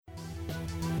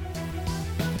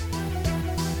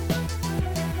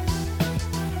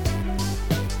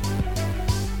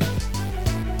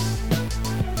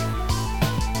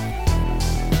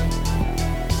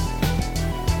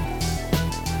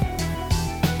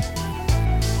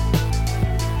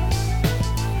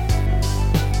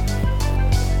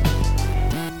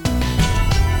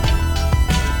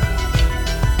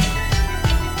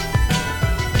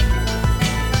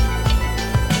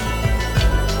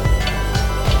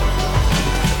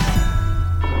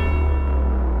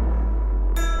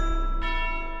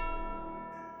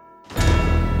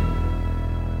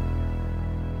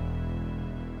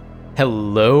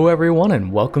Hello, everyone,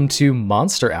 and welcome to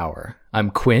Monster Hour. I'm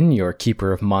Quinn, your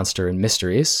keeper of monster and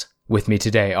mysteries. With me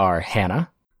today are Hannah.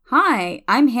 Hi,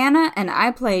 I'm Hannah, and I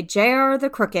play J.R.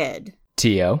 the Crooked.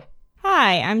 Tio.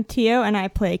 Hi, I'm Tio, and I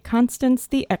play Constance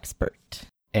the Expert.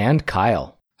 And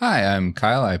Kyle. Hi, I'm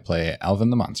Kyle. I play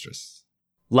Alvin the Monstrous.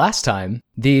 Last time,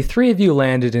 the three of you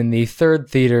landed in the third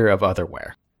theater of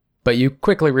Otherwhere, but you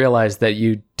quickly realized that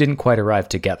you didn't quite arrive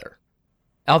together.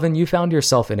 Alvin, you found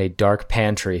yourself in a dark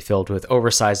pantry filled with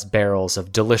oversized barrels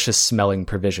of delicious-smelling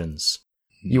provisions.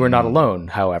 You were not alone,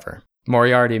 however.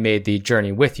 Moriarty made the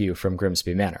journey with you from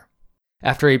Grimsby Manor.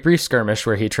 After a brief skirmish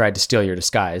where he tried to steal your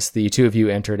disguise, the two of you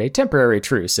entered a temporary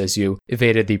truce as you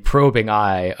evaded the probing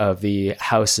eye of the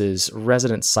house's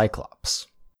resident Cyclops.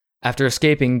 After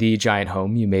escaping the giant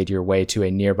home, you made your way to a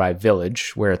nearby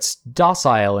village where its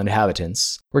docile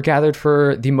inhabitants were gathered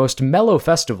for the most mellow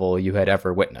festival you had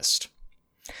ever witnessed.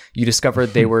 You discovered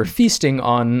they were feasting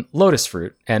on lotus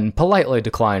fruit and politely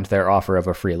declined their offer of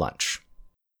a free lunch.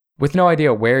 With no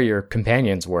idea where your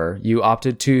companions were, you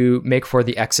opted to make for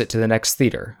the exit to the next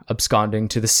theater, absconding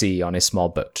to the sea on a small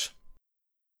boat.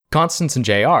 Constance and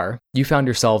JR, you found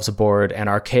yourselves aboard an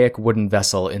archaic wooden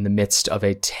vessel in the midst of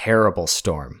a terrible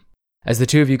storm. As the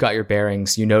two of you got your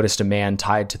bearings, you noticed a man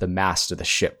tied to the mast of the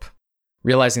ship.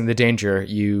 Realizing the danger,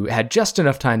 you had just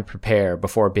enough time to prepare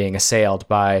before being assailed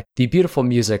by the beautiful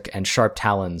music and sharp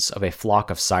talons of a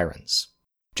flock of sirens.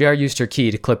 JR used her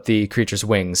key to clip the creature's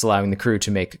wings, allowing the crew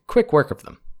to make quick work of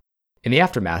them. In the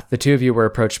aftermath, the two of you were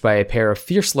approached by a pair of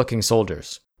fierce-looking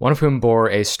soldiers, one of whom bore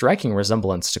a striking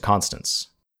resemblance to Constance.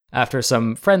 After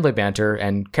some friendly banter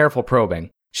and careful probing,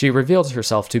 she revealed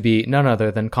herself to be none other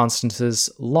than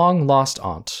Constance's long-lost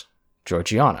aunt,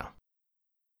 Georgiana.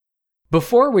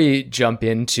 Before we jump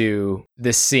into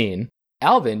this scene,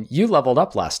 Alvin, you leveled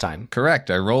up last time.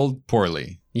 Correct, I rolled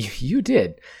poorly. You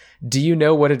did. Do you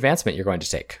know what advancement you're going to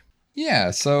take?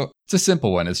 Yeah, so it's a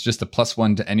simple one. It's just a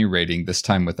 +1 to any rating, this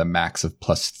time with a max of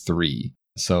 +3.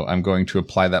 So I'm going to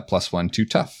apply that +1 to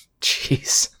tough.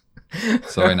 Jeez.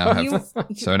 So I now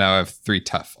have 3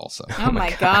 tough also. Oh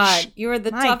my god, you are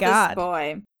the toughest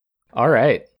boy. All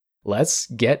right, let's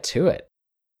get to it.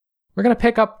 We're going to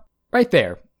pick up right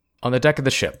there on the deck of the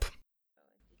ship.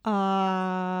 Hey,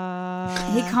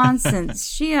 Constance,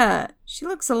 she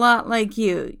looks a lot like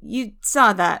you. You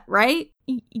saw that, right?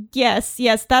 Yes,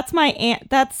 that's my aunt.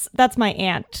 That's my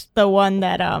aunt, the one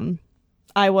that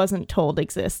I wasn't told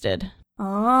existed.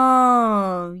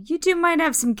 Oh, you two might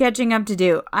have some catching up to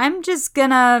do. I'm just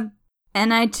gonna,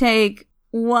 and I take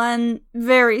one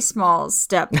very small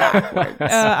step backwards.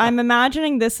 I'm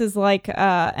imagining this is like,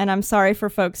 and I'm sorry for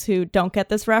folks who don't get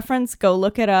this reference, go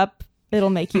look it up. It'll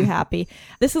make you happy.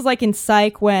 This is like in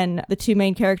Psych when the two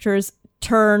main characters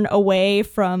turn away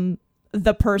from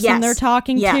the person they're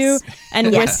talking to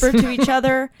and whisper to each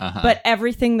other, but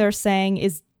everything they're saying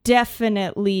is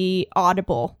definitely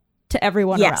audible to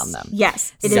everyone around them.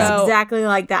 Yes, it is exactly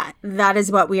like that. That is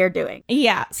what we are doing.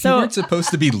 Yeah. So you weren't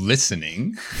supposed to be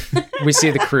listening. We see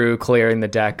the crew clearing the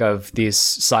deck of these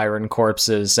siren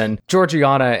corpses, and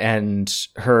Georgiana and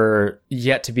her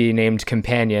yet-to-be-named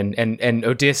companion and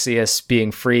Odysseus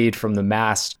being freed from the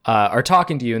mast are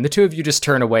talking to you, and the two of you just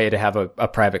turn away to have a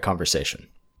private conversation.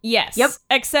 Yes. Yep.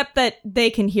 Except that they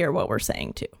can hear what we're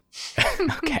saying, too.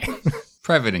 Okay.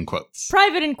 Private in quotes.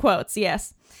 Private in quotes,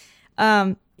 yes.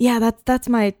 Yeah, that's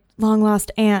my long-lost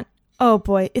aunt. Oh,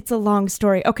 boy, it's a long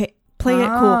story. Okay. Play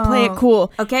it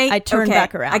cool. Okay. I turn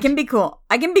back around. I can be cool.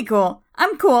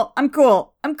 I'm cool.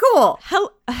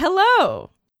 Hello.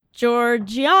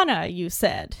 Georgiana, you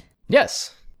said.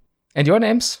 Yes. And your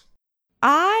names?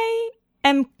 I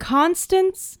am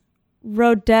Constance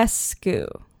Rodescu.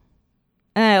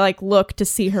 And I look to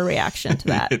see her reaction to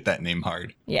that. Hit that name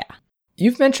hard. Yeah.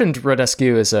 You've mentioned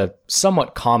Rodescu as a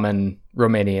somewhat common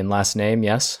Romanian last name,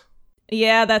 yes?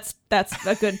 Yeah, that's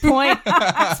a good point.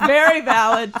 It's very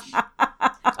valid.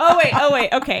 Oh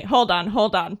wait. Okay, hold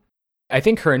on. I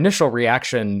think her initial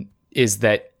reaction is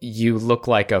that you look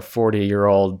like a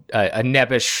 40-year-old, a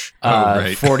nebbish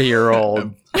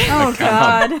 40-year-old. Oh,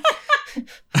 God.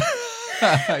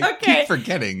 I keep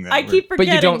forgetting that. But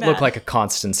you don't look like a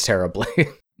Constance terribly.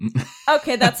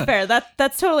 Okay, that's fair.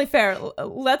 That's totally fair.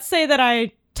 Let's say that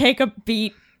I take a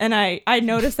beat and I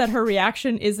notice that her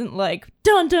reaction isn't like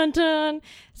dun dun dun.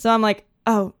 So I'm like,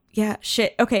 oh yeah,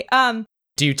 shit. Okay.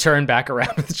 Do you turn back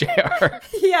around with JR?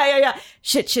 Yeah.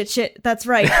 Shit. That's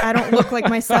right. I don't look like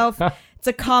myself. It's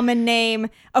a common name.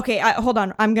 Okay, hold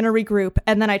on. I'm gonna regroup,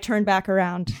 and then I turn back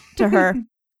around to her.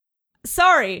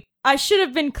 Sorry, I should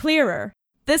have been clearer.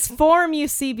 This form you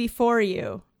see before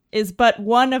you is but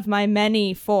one of my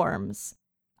many forms.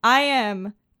 I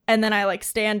am And then I like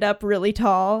stand up really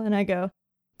tall and I go,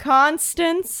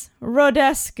 Constance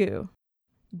Rodescu,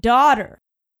 daughter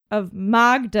of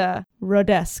Magda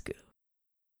Rodescu.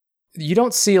 You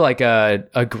don't see like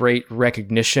a great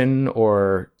recognition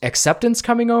or acceptance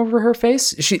coming over her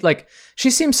face. She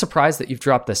seems surprised that you've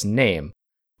dropped this name,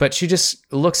 but she just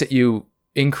looks at you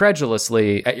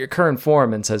incredulously at your current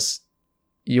form and says,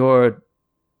 "You're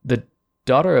the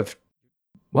daughter of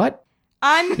what?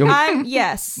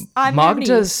 Yes, I'm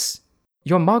Magda's.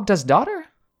 You're Magda's daughter?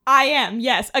 I am,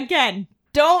 yes. Again,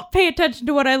 don't pay attention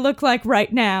to what I look like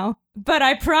right now, but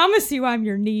I promise you I'm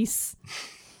your niece.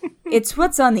 It's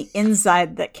what's on the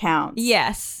inside that counts.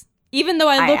 Yes. Even though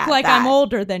I look like I'm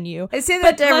older than you. I say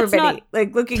that to everybody,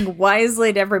 like looking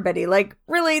wisely to everybody. Like,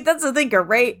 really, that's the thinker,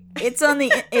 right? It's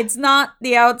not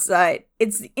the outside.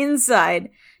 It's the inside.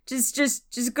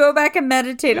 Just go back and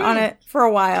meditate on it for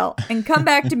a while and come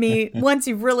back to me once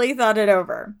you've really thought it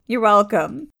over. You're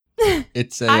welcome.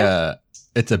 It's a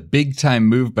big time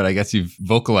move, but I guess you've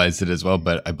vocalized it as well.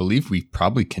 But I believe we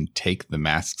probably can take the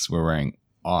masks we're wearing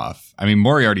off. I mean,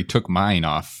 Maury already took mine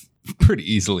off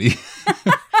pretty easily.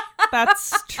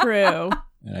 That's true.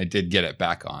 And I did get it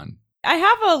back on. I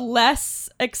have a less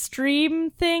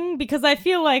extreme thing because I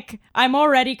feel like I'm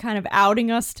already kind of outing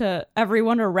us to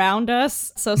everyone around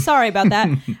us. So sorry about that.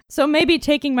 So maybe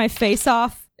taking my face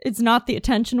off is not the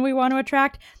attention we want to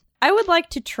attract. I would like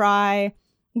to try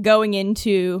going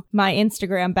into my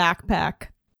Instagram backpack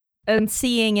and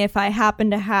seeing if I happen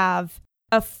to have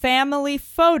a family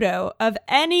photo of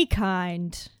any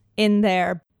kind in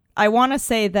there. I want to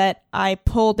say that I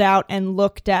pulled out and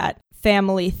looked at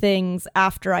family things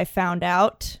after I found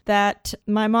out that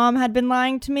my mom had been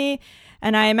lying to me.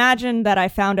 And I imagine that I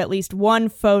found at least one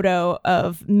photo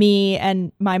of me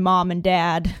and my mom and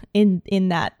dad in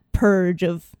that purge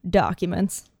of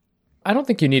documents. I don't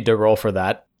think you need to roll for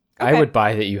that. Okay. I would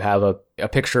buy that you have a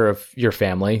picture of your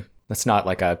family. That's not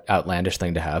like a outlandish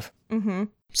thing to have. Mm-hmm.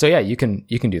 So yeah, you can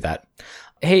do that.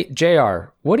 Hey,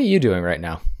 JR, what are you doing right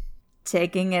now?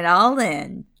 Taking it all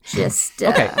in. Just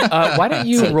okay. Why don't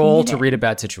you roll to read a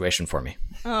bad situation for me?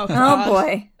 Oh, God. Oh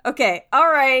boy. Okay. All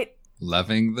right.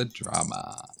 Loving the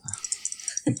drama.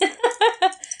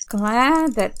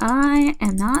 Glad that I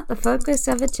am not the focus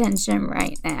of attention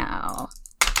right now.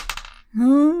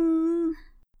 9.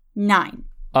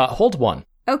 Hold 1.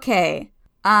 Okay.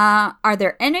 Are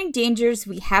there any dangers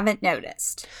we haven't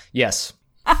noticed? Yes.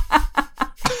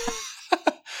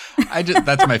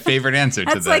 That's my favorite answer to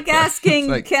that. That's like asking,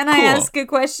 like, can cool. I ask a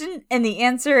question? And the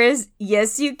answer is,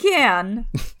 yes, you can.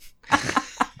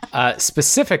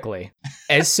 Specifically,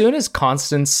 as soon as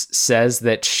Constance says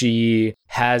that she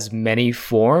has many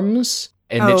forms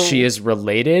and that she is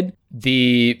related,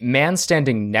 the man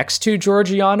standing next to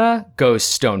Georgiana goes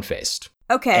stone-faced.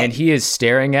 Okay. And he is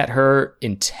staring at her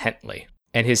intently.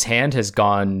 And his hand has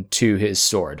gone to his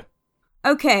sword.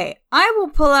 Okay, I will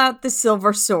pull out the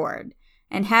silver sword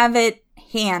and have it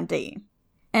handy.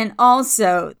 And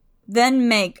also, then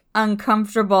make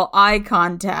uncomfortable eye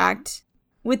contact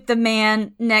with the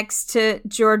man next to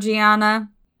Georgiana.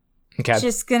 Okay.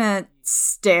 Just gonna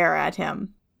stare at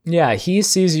him. Yeah, he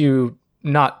sees you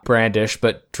not brandish,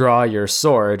 but draw your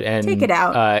sword, and take it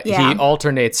out. He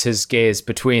alternates his gaze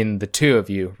between the two of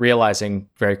you, realizing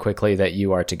very quickly that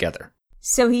you are together.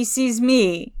 So he sees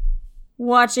me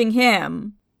watching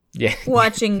him. Yeah.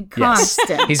 Watching Constance.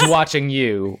 Yes. He's watching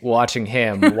you, watching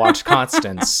him, watch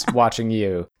Constance, watching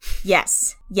you.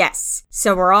 Yes.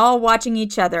 So we're all watching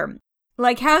each other.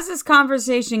 Like, how's this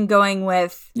conversation going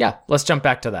with... Yeah, let's jump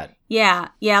back to that. Yeah,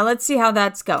 let's see how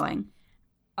that's going.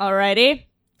 Alrighty.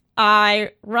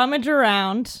 I rummage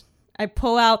around. I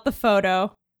pull out the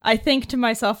photo. I think to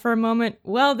myself for a moment,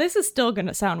 well, this is still going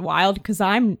to sound wild because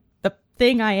the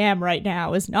thing I am right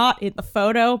now is not in the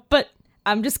photo, but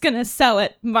I'm just going to sell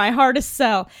it. My hardest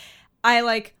sell.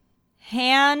 I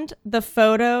hand the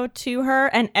photo to her,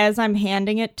 and as I'm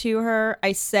handing it to her,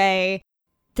 I say,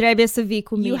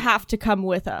 you have to come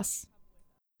with us.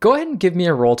 Go ahead and give me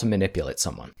a roll to manipulate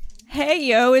someone. Hey,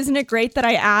 yo, isn't it great that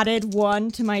I added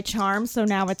 1 to my charm, so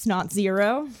now it's not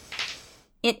 0?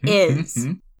 It is.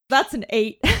 That's an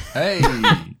 8. Hey.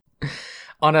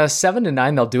 On a 7 to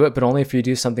 9, they'll do it, but only if you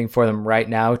do something for them right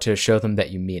now to show them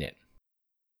that you mean it.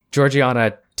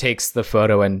 Georgiana takes the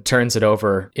photo and turns it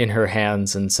over in her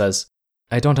hands and says,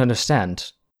 I don't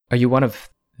understand. Are you one of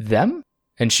them?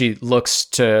 And she looks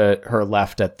to her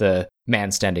left at the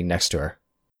man standing next to her.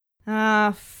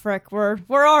 Frick, we're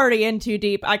already in too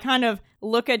deep. I kind of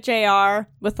look at JR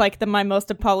with my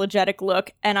most apologetic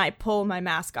look, and I pull my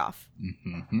mask off.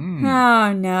 Mm-hmm.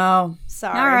 Oh, no.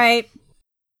 Sorry. All right.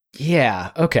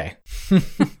 Yeah, okay.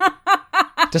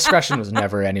 Discretion was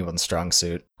never anyone's strong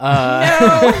suit.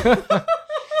 No.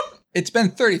 It's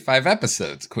been 35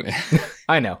 episodes, Quinn.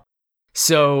 I know.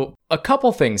 So a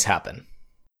couple things happen.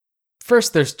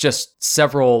 First, there's just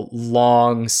several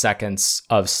long seconds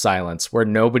of silence where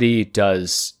nobody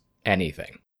does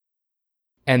anything.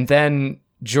 And then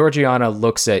Georgiana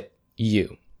looks at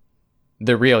you,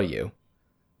 the real you,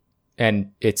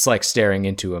 and it's like staring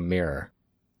into a mirror.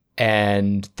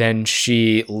 And then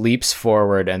she leaps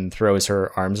forward and throws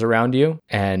her arms around you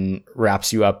and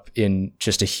wraps you up in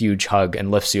just a huge hug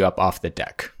and lifts you up off the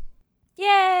deck.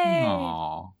 Yay!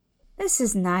 Aww. This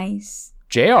is nice.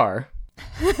 JR,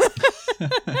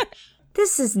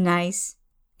 This is nice.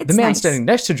 It's the man nice. standing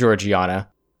next to Georgiana,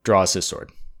 draws his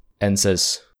sword and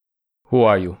says, "Who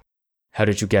are you? How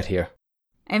did you get here?"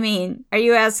 I mean, are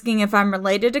you asking if I'm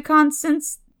related to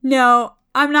Constance? No,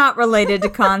 I'm not related to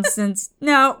Constance.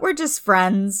 No, we're just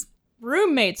friends.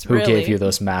 Roommates, Who really. gave you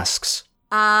those masks?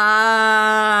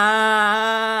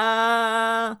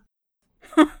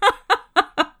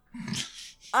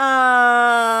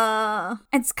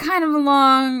 It's kind of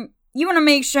long. You want to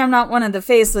make sure I'm not one of the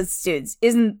faceless dudes.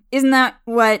 Isn't that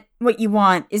what you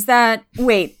want? Is that,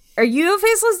 wait, are you a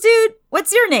faceless dude?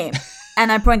 What's your name?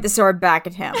 And I point the sword back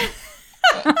at him.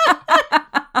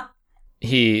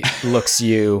 He looks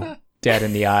you dead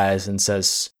in the eyes and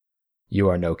says, "You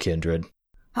are no kindred."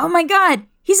 Oh my god,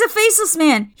 he's a faceless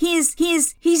man. He's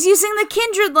using the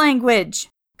kindred language.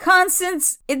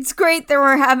 Constance, it's great that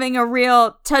we're having a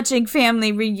real touching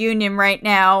family reunion right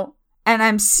now. And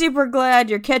I'm super glad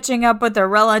you're catching up with a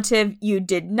relative you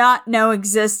did not know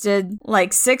existed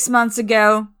like 6 months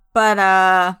ago.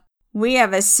 But, we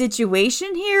have a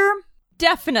situation here.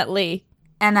 Definitely.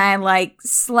 And I,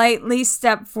 slightly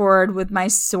step forward with my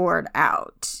sword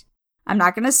out. I'm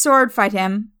not gonna sword fight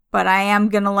him, but I am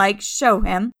gonna, show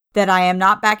him that I am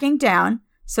not backing down.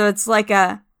 So it's like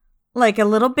a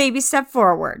little baby step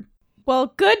forward.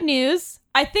 Well, good news.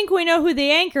 I think we know who the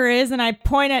anchor is, and I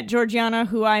point at Georgiana,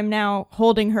 who I'm now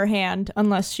holding her hand,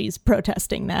 unless she's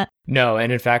protesting that. No,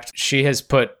 and in fact, she has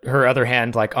put her other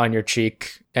hand on your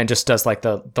cheek and just does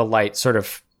the light sort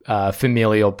of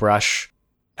familial brush.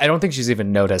 I don't think she's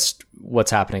even noticed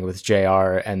what's happening with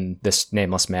JR and this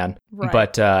nameless man. Right.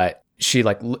 But she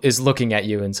is looking at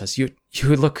you and says, "You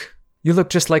look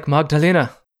just like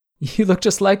Magdalena. You look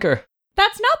just like her."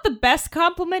 That's not the best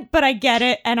compliment, but I get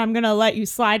it, and I'm gonna let you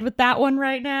slide with that one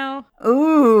right now.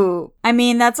 Ooh. I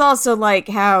mean, that's also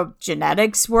how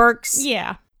genetics works.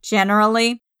 Yeah.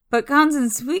 Generally. But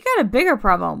Constance, we got a bigger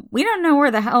problem. We don't know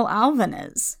where the hell Alvin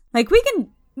is. We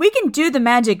can do the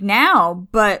magic now,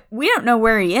 but we don't know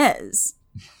where he is.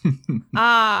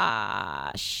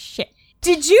 Shit.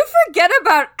 Did you forget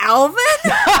about Alvin?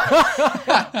 Look,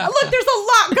 there's a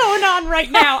lot going on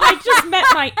right now. I just met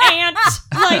my aunt.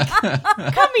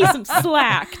 Cut me some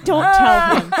slack. Don't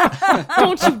tell him.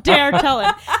 Don't you dare tell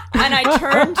him. And I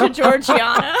turn to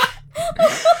Georgiana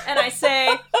and I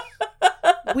say,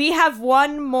 "We have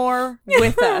one more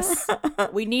with us.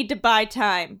 We need to buy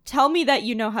time. Tell me that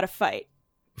you know how to fight."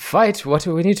 Fight? What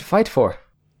do we need to fight for?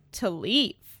 To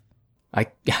leave. I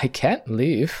can't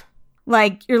leave.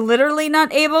 You're literally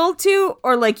not able to,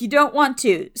 or you don't want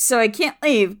to, so I can't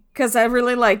leave because I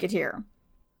really like it here.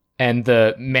 And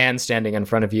the man standing in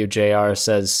front of you, JR,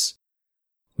 says,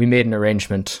 "We made an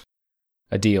arrangement,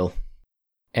 a deal."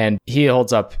 And he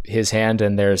holds up his hand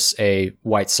and there's a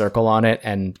white circle on it.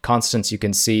 And Constance, you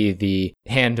can see the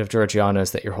hand of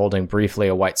Georgiana's that you're holding. Briefly,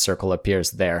 a white circle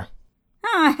appears there.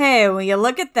 Oh, hey, will you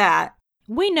look at that?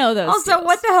 We know those. Also, deals.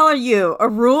 what the hell are you? A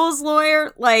rules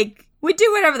lawyer? We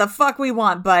do whatever the fuck we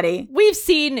want, buddy. We've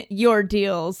seen your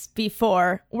deals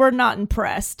before. We're not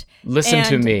impressed. Listen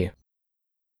to And- me.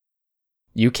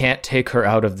 You can't take her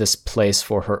out of this place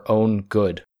for her own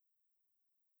good.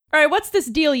 All right, what's this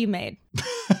deal you made?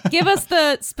 Give us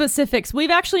the specifics.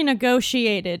 We've actually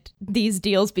negotiated these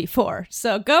deals before.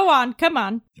 So go on, come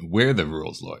on. We're the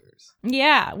rules lawyers.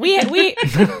 Yeah, we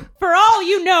for all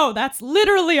you know, that's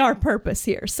literally our purpose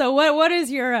here. So what is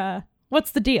your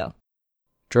what's the deal?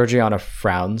 Georgiana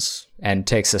frowns and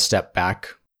takes a step back.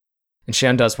 And she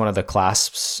undoes one of the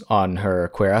clasps on her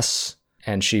cuirass.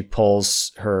 And she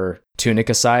pulls her tunic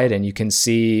aside. And you can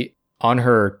see on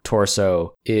her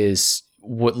torso is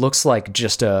what looks like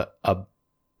just a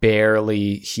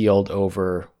barely healed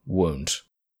over wound,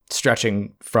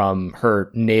 stretching from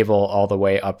her navel all the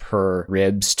way up her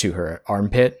ribs to her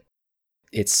armpit.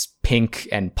 It's pink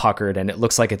and puckered, and it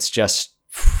looks like it's just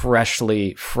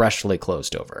freshly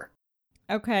closed over.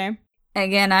 Okay.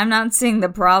 Again, I'm not seeing the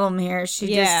problem here.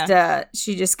 She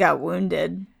just got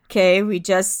wounded. Okay, we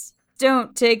just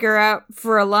don't take her out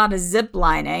for a lot of zip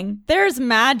lining. There's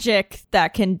magic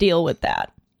that can deal with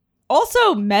that.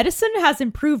 Also, medicine has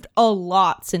improved a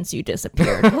lot since you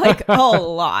disappeared. Like, a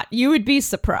lot. You would be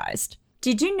surprised.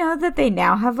 Did you know that they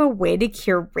now have a way to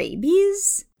cure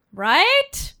rabies?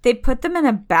 Right? They put them in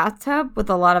a bathtub with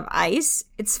a lot of ice.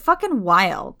 It's fucking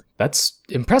wild. That's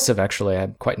impressive, actually.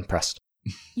 I'm quite impressed.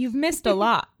 You've missed a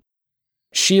lot.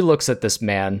 She looks at this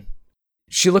man.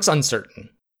 She looks uncertain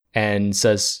and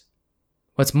says,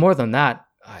 "What's more than that?"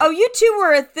 Oh, you two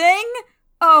were a thing?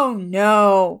 Oh,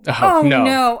 no. Oh, no.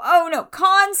 no. Oh, no.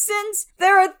 Constance,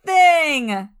 they're a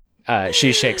thing.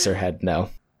 She shakes her head, no.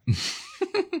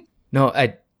 No,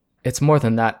 it's more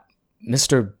than that.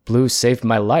 Mr. Blue saved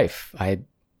my life. I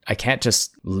can't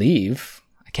just leave.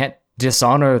 I can't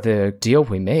dishonor the deal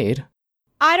we made.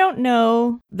 I don't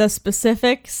know the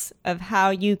specifics of how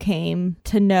you came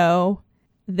to know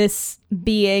this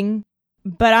being,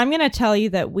 but I'm going to tell you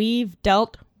that we've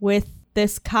dealt with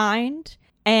this kind,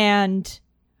 and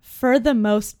for the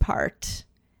most part,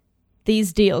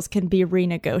 these deals can be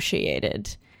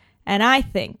renegotiated. And I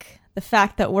think the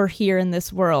fact that we're here in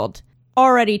this world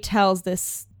already tells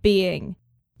this being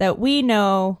that we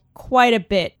know quite a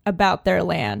bit about their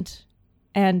land.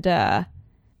 And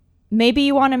maybe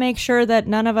you want to make sure that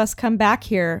none of us come back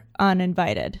here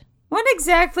uninvited. What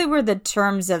exactly were the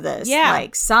terms of this? Yeah.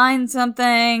 Like sign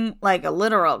something? Like a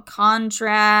literal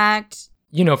contract?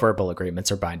 You know verbal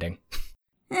agreements are binding.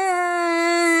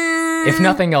 If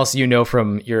nothing else, you know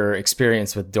from your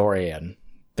experience with Dorian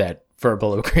that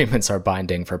verbal agreements are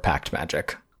binding for pact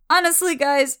magic. Honestly,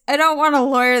 guys, I don't want to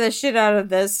lawyer the shit out of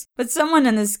this, but someone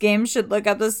in this game should look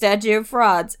up the Statute of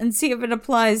Frauds and see if it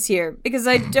applies here, because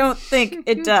I don't think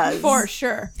it does. For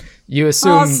sure. You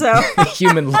assume Also-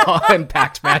 human law and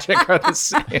pact magic are the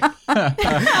same.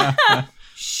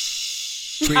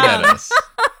 Tweet at us.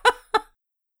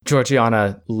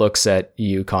 Georgiana looks at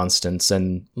you, Constance,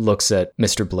 and looks at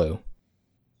Mr. Blue.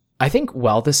 I think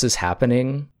while this is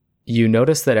happening, you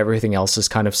notice that everything else is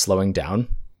kind of slowing down.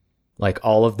 Like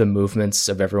all of the movements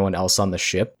of everyone else on the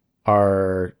ship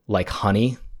are like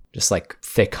honey, just like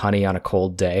thick honey on a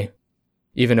cold day.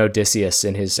 Even Odysseus,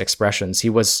 in his expressions, he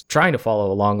was trying to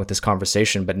follow along with this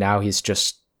conversation, but now he's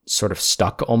just sort of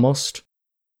stuck almost.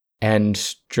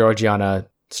 And Georgiana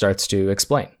starts to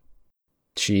explain.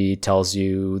 She tells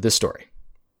you the story.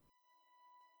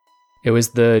 It was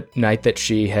the night that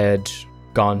she had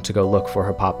gone to go look for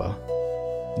her papa,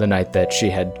 the night that she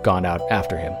had gone out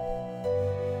after him.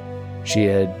 She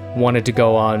had wanted to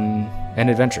go on an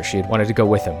adventure. She had wanted to go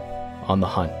with him on the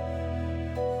hunt.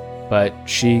 But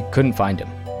she couldn't find him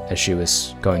as she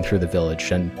was going through the village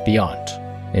and beyond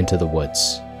into the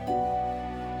woods.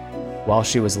 While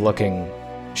she was looking,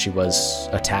 she was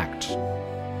attacked.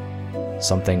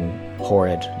 Something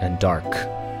horrid and dark.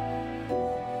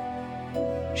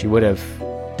 She would have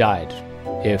died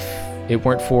if it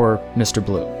weren't for Mr.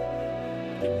 Blue.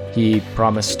 He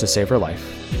promised to save her life,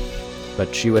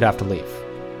 but she would have to leave.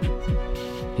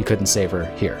 He couldn't save her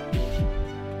here.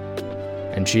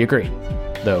 And she agreed,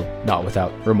 though not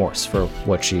without remorse for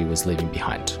what she was leaving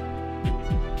behind.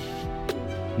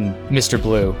 And Mr.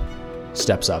 Blue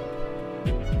steps up.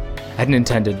 I hadn't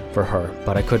intended for her,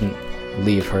 but I couldn't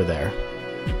leave her there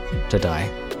to die.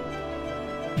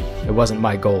 It wasn't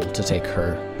my goal to take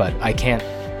her, but I can't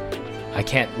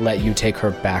let you take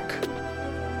her back.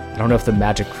 I don't know if the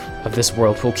magic of this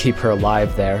world will keep her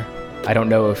alive there. I don't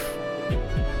know if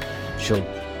she'll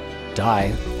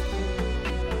die.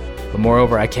 But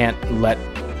moreover, I can't let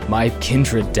my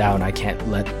kindred down. I can't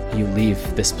let you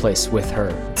leave this place with her.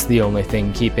 It's the only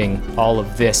thing keeping all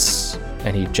of this,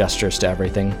 and he gestures to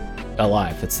everything,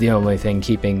 alive. It's the only thing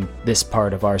keeping this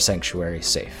part of our sanctuary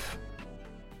safe.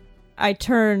 I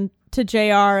turn to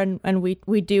JR and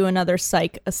we do another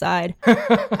psych aside.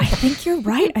 I think you're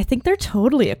right. I think they're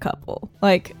totally a couple.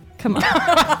 Like, come on.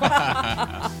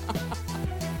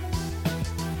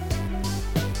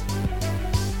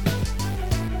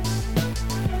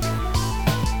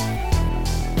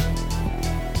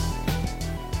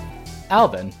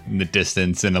 Alvin. In the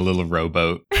distance, in a little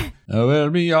rowboat. Oh, we'll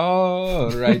be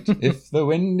all right. If the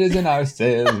wind is in our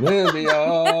sails, we'll be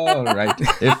all right.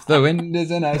 If the wind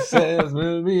is in our sails,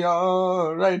 we'll be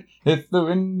all right. If the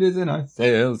wind is in our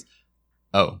sails.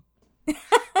 Oh.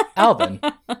 Alvin.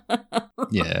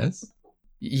 Yes.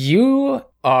 You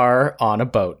are on a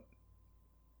boat.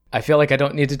 I feel like I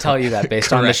don't need to tell you that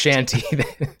based on the shanty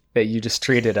that you just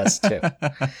treated us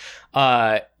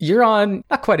to. You're on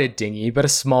not quite a dinghy, but a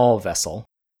small vessel.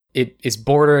 It is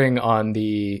bordering on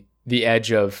the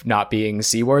edge of not being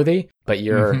seaworthy, but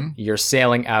you're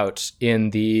sailing out in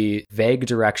the vague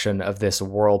direction of this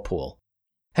whirlpool.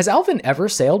 Has Alvin ever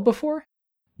sailed before?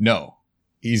 No,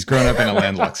 he's grown up in a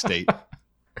landlocked state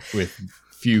with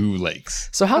few lakes.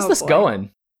 So how's this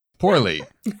going? Poorly.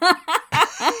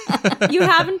 You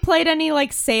haven't played any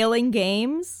like sailing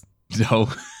games? No.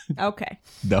 Okay.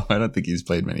 No, I don't think he's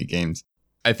played many games.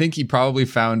 I think he probably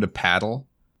found a paddle,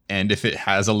 and if it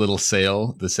has a little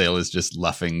sail, the sail is just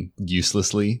luffing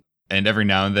uselessly. And every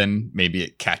now and then, maybe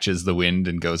it catches the wind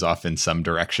and goes off in some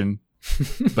direction.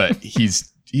 But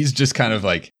he's just kind of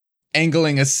like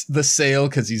angling the sail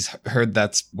because he's heard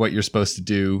that's what you're supposed to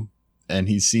do. And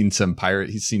he's seen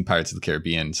Pirates of the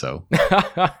Caribbean, so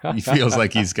he feels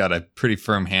like he's got a pretty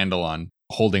firm handle on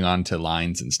holding on to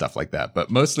lines and stuff like that. But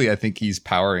mostly I think he's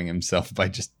powering himself by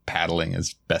just paddling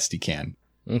as best he can.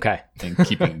 Okay. And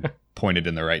keeping pointed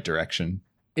in the right direction.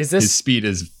 His speed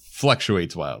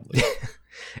fluctuates wildly.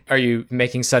 Are you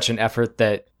making such an effort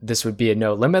that this would be a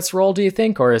no limits roll, do you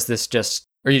think? Or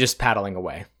are you just paddling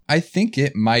away? I think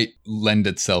it might lend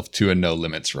itself to a no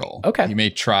limits roll. Okay. He may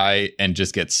try and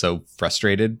just get so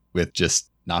frustrated with just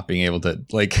not being able to,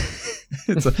 like,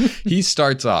 he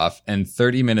starts off and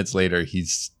 30 minutes later,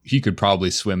 he could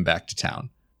probably swim back to town.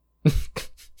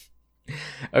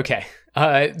 Okay.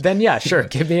 Then yeah, sure.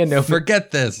 Give me a no.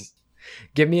 Forget this.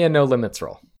 Give me a no limits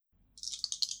roll.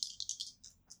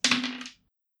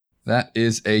 That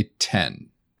is a 10.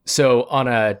 So on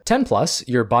a 10 plus,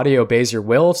 your body obeys your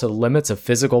will to the limits of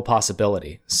physical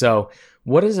possibility. So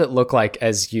what does it look like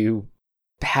as you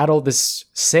paddle this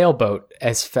sailboat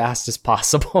as fast as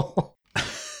possible?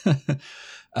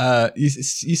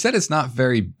 You said it's not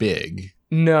very big.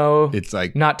 No, It's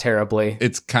like not terribly.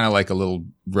 it's kind of like a little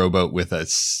rowboat with a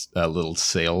little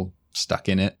sail stuck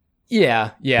in it.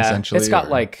 Yeah. Essentially, It's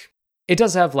got or- it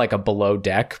does have like a below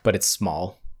deck, but it's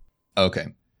small. Okay.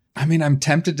 I mean, I'm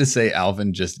tempted to say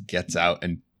Alvin just gets out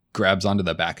and grabs onto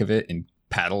the back of it and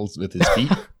paddles with his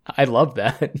feet. I love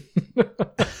that.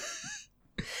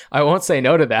 I won't say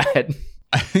no to that.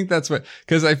 I think that's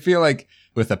because I feel like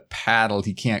with a paddle,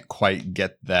 he can't quite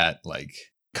get that like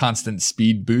constant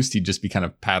speed boost. He'd just be kind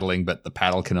of paddling, but the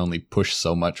paddle can only push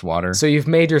so much water. So you've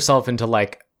made yourself into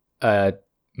like a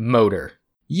motor.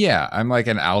 Yeah, I'm like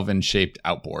an Alvin shaped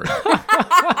outboard.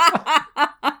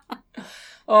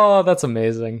 Oh, that's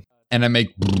amazing. And I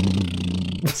make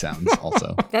sounds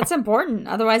also. That's important.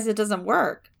 Otherwise, it doesn't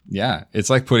work. Yeah, it's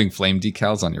like putting flame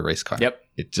decals on your race car. Yep.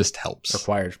 It just helps.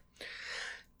 Required.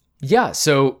 Yeah,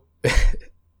 so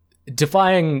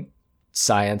defying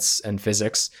science and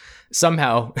physics,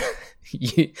 somehow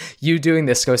you doing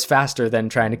this goes faster than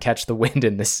trying to catch the wind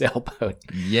in this sailboat.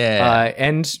 Yeah.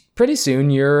 And pretty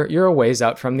soon you're a ways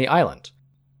out from the island.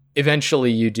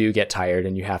 Eventually you do get tired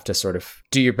and you have to sort of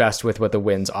do your best with what the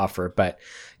winds offer, but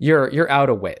you're out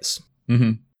a ways.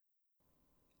 Mm-hmm.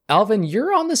 Alvin,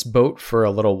 you're on this boat for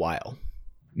a little while.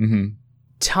 Mm-hmm.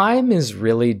 Time is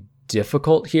really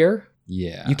difficult here.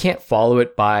 Yeah. You can't follow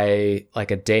it by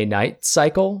like a day-night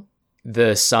cycle.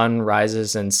 The sun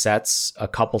rises and sets a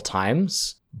couple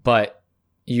times, but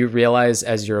you realize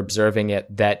as you're observing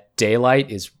it that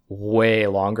daylight is way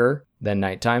longer than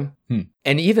nighttime.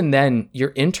 And even then,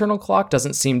 your internal clock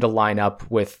doesn't seem to line up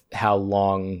with how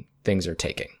long things are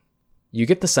taking. You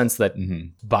get the sense that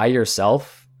by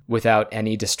yourself, without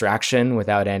any distraction,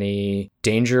 without any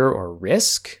danger or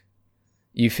risk,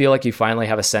 you feel like you finally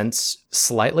have a sense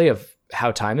slightly of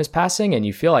how time is passing, and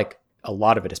you feel like a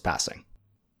lot of it is passing.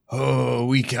 Oh, a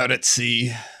week out at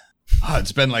sea. Oh,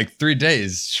 it's been like 3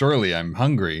 days. Surely I'm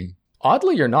hungry.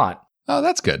 Oddly, you're not. Oh,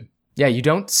 that's good. Yeah, you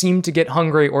don't seem to get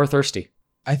hungry or thirsty.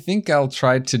 I think I'll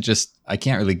try to I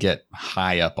can't really get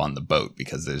high up on the boat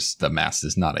because the mast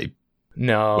is not a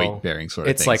No. weight bearing sort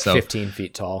of It's thing. like So, 15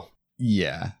 feet tall.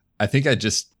 yeah, I think I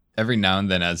just every now and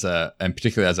then and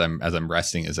particularly as I'm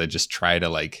resting, is I just try to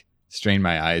like strain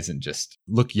my eyes and just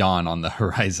yawn on the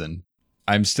horizon.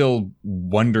 I'm still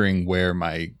wondering where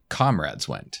my comrades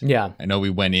went. Yeah. I know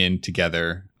we went in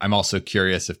together. I'm also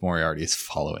curious if Moriarty is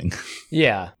following.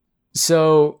 Yeah.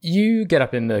 So you get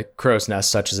up in the crow's nest,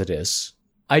 such as it is.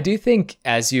 I do think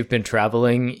as you've been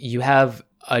traveling, you have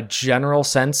a general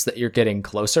sense that you're getting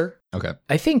closer. Okay.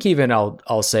 I think even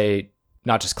I'll say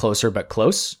not just closer, but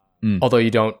close. Although I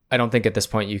don't think at this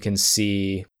point you can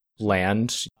see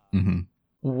land. Mm-hmm.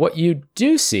 What you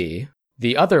do see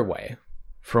the other way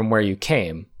from where you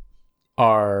came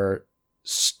are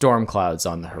storm clouds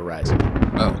on the horizon.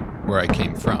 Oh, where I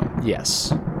came from.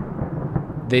 Yes.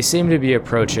 They seem to be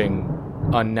approaching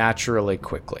unnaturally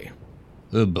quickly.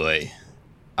 Oh boy.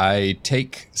 I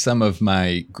take some of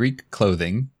my Greek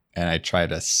clothing and I try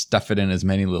to stuff it in as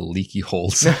many little leaky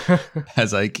holes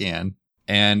as I can.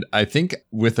 And I think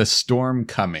with a storm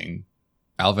coming,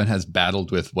 Alvin has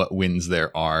battled with what winds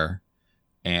there are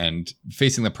And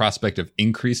facing the prospect of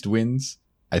increased winds,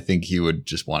 I think he would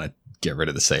just want to get rid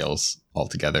of the sails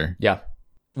altogether. Yeah.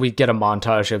 We get a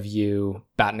montage of you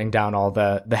battening down all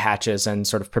the hatches and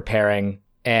sort of preparing.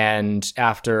 And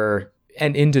after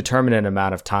an indeterminate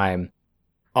amount of time,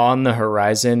 on the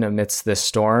horizon amidst this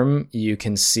storm, you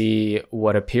can see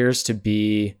what appears to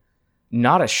be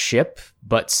not a ship,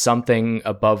 but something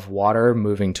above water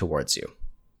moving towards you.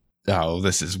 Oh,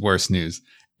 this is worse news.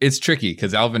 It's tricky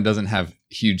because Alvin doesn't have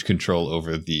huge control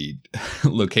over the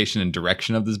location and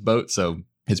direction of this boat. So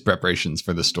his preparations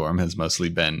for the storm has mostly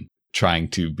been trying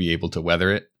to be able to weather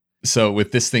it. So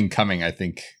with this thing coming, I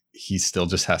think he still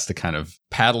just has to kind of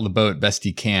paddle the boat best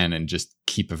he can and just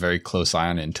keep a very close eye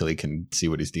on it until he can see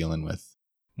what he's dealing with.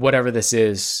 Whatever this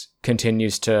is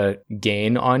continues to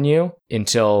gain on you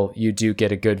until you do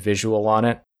get a good visual on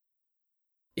it.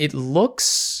 It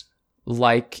looks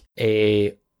like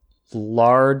a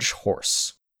large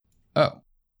horse. Oh.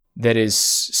 That is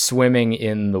swimming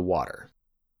in the water.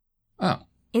 Oh.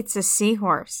 It's a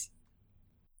seahorse.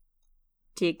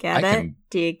 Do you get it?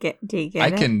 Do you get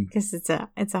it? Because it's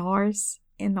a horse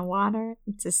in the water.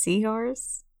 It's a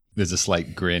seahorse. There's a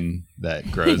slight grin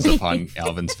that grows upon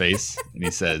Alvin's face, and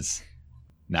he says,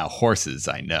 "Now horses,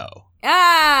 I know."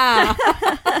 Ah!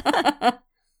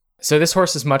 So this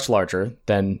horse is much larger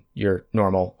than your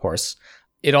normal horse.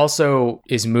 It also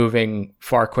is moving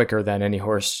far quicker than any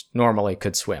horse normally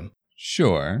could swim.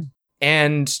 Sure.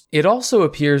 And it also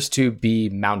appears to be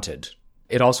mounted.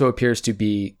 It also appears to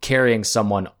be carrying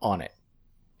someone on it.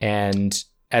 And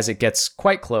as it gets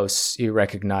quite close, you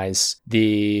recognize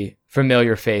the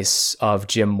familiar face of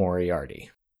Jim Moriarty.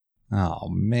 Oh,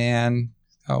 man.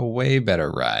 A way better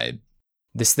ride.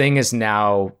 This thing is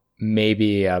now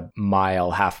maybe a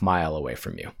mile, half mile away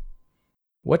from you.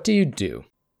 What do you do?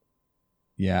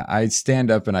 Yeah, I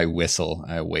stand up and I whistle.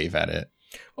 I wave at it.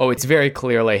 Oh, it's very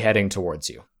clearly heading towards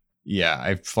you. Yeah,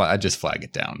 I just flag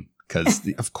it down because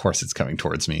of course it's coming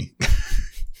towards me.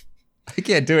 I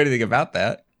can't do anything about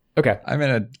that. Okay. I'm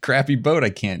in a crappy boat I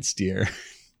can't steer.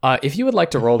 If you would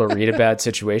like to roll to read a bad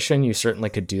situation, you certainly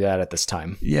could do that at this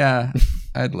time. Yeah,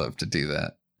 I'd love to do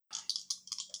that.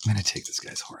 I'm going to take this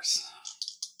guy's horse.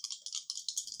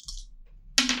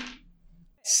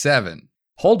 7.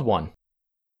 Hold 1.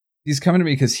 He's coming to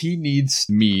me because he needs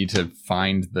me to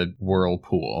find the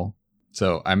whirlpool.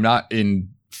 So I'm not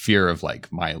in fear of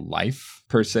like my life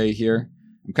per se here.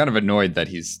 I'm kind of annoyed that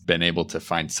he's been able to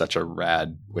find such a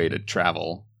rad way to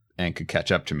travel and could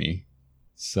catch up to me.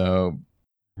 So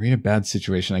read a bad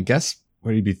situation. I guess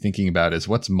what he'd be thinking about is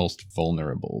what's most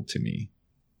vulnerable to me.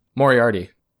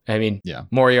 Moriarty. I mean, yeah.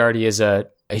 Moriarty is a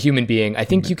human being. I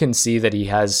think you can see that he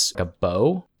has a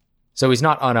bow. So he's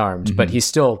not unarmed, but he's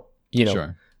still,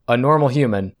 Sure. a normal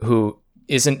human who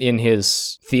isn't in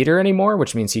his theater anymore,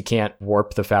 which means he can't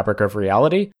warp the fabric of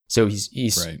reality. So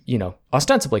he's right.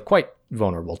 Ostensibly quite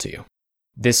vulnerable to you.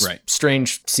 This right.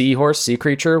 strange sea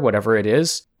creature, whatever it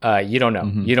is, you don't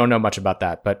know. You don't know much about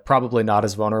that, but probably not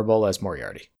as vulnerable as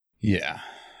Moriarty. Yeah.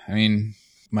 I mean,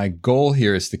 my goal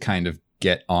here is to kind of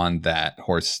get on that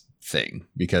horse thing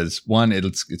because one,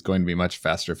 it's going to be much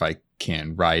faster if I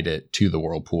can ride it to the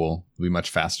whirlpool. It'll be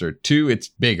much faster. 2, it's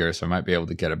bigger, so I might be able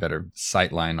to get a better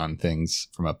sight line on things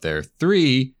from up there.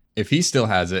 3, if he still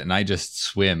has it and I just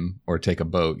swim or take a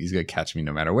boat, he's going to catch me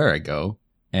no matter where I go.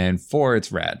 And 4,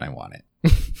 it's rad and I want it.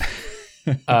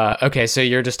 Okay, so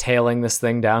you're just hailing this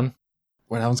thing down?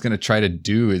 What I was going to try to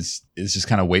do is just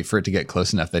kind of wait for it to get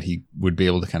close enough that he would be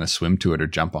able to kind of swim to it or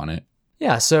jump on it.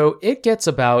 Yeah, so it gets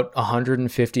about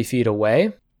 150 feet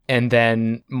away, and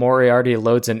then Moriarty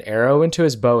loads an arrow into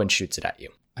his bow and shoots it at you.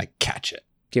 I catch it.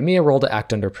 Give me a roll to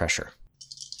act under pressure.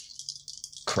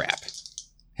 Crap.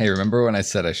 Hey, remember when I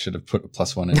said I should have put a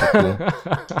 +1 in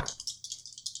the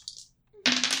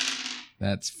pool?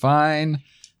 That's fine.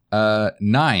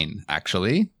 9,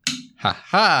 actually. Ha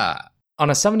ha.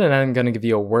 On a 7 to 9, I'm going to give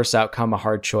you a worse outcome, a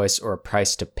hard choice, or a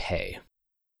price to pay.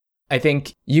 I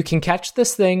think you can catch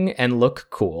this thing and look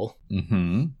cool,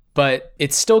 but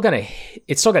it's still gonna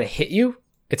hit you.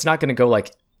 It's not gonna go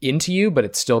like into you, but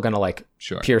it's still gonna like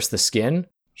pierce the skin.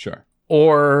 Sure.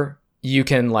 Or you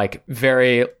can like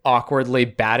very awkwardly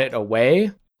bat it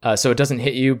away, so it doesn't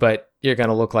hit you, but you're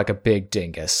gonna look like a big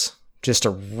dingus, just a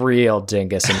real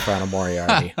dingus in front of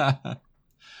Moriarty.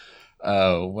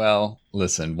 Oh, well,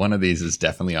 listen, one of these is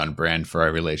definitely on brand for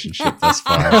our relationship thus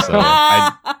far. So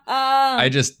I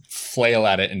just flail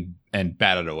at it and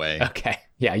bat it away. Okay.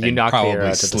 Yeah, you knock the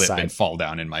arrow to the side. And fall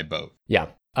down in my boat. Yeah.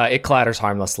 It clatters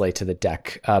harmlessly to the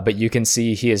deck, but you can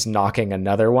see he is knocking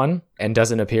another one and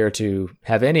doesn't appear to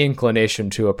have any inclination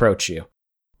to approach you.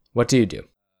 What do you do?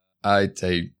 I'd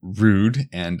say rude,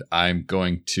 and I'm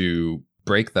going to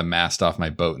break the mast off my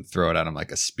boat and throw it at him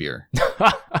like a spear.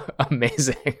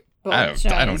 Amazing. I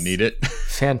don't need it.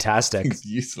 Fantastic. It's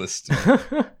useless.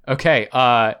 Okay,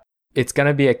 it's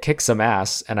gonna be a kick some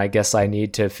ass, and I guess I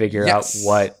need to figure out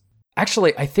what.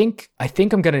 Actually, I think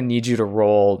I'm gonna need you to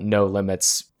roll no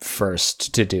limits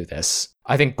first to do this.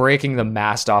 I think breaking the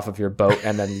mast off of your boat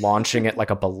and then launching it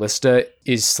like a ballista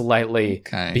is slightly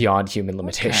beyond human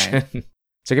limitation. Okay.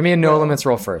 So give me a no limits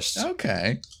roll first.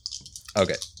 Okay.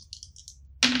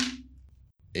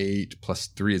 8 plus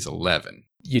 3 is 11.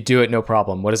 You do it, no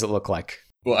problem. What does it look like?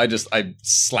 Well, I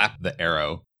slap the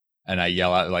arrow and I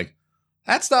yell out like,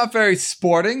 "That's not very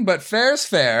sporting, but fair's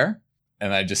fair."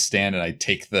 And I just stand and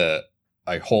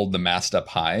I hold the mast up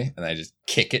high and I just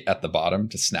kick it at the bottom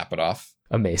to snap it off.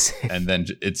 Amazing. And then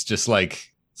it's just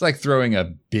like, it's like throwing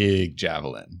a big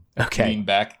javelin. Okay. Lean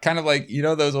back, kind of like,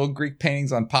 those old Greek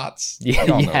paintings on pots? Yeah,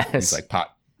 You all know yes.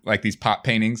 these pot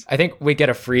paintings. I think we get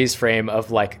a freeze frame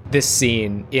of like this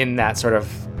scene in that sort of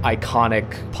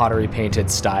iconic pottery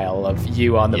painted style of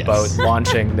you on the boat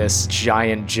launching this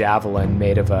giant javelin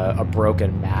made of a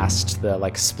broken mast, the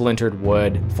like splintered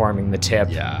wood forming the tip.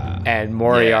 Yeah. And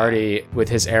Moriarty with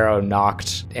his arrow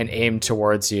knocked and aimed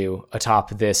towards you atop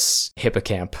this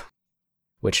hippocamp,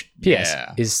 which P.S.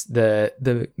 is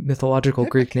the mythological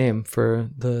Greek name for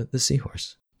the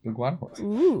seahorse.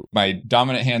 Ooh. My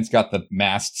dominant hand's got the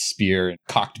mast spear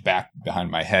cocked back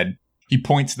behind my head. He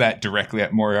points that directly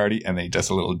at Moriarty, and then he does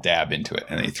a little dab into it,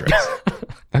 and then he throws.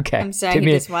 Okay. I'm sorry,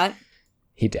 he does what?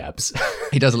 He dabs.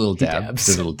 He does a little dab. dabs.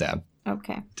 Does a little dab.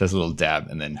 Okay. Does a little dab,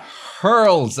 and then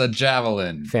hurls a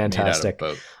javelin. Fantastic. Made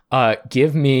out of boat.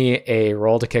 Give me a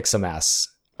roll to kick some ass.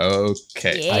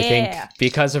 Okay. Yeah. I think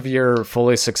because of your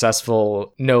fully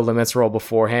successful no limits roll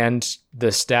beforehand,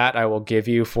 the stat I will give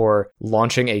you for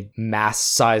launching a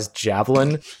mass-sized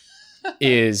javelin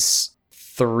is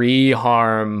 3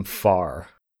 harm far.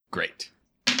 Great.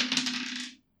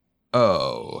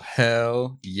 Oh,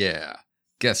 hell yeah.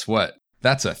 Guess what?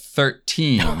 That's a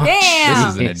 13. Damn!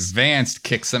 This is an advanced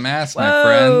kick some ass, my Whoa.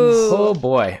 friends. Oh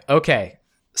boy. Okay.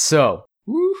 So,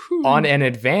 Woohoo. on an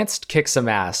advanced kick some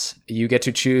ass, you get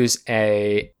to choose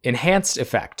a enhanced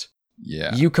effect.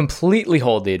 Yeah. You completely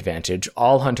hold the advantage.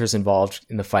 All hunters involved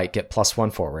in the fight get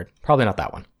 +1 forward. Probably not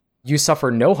that one. You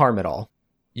suffer no harm at all.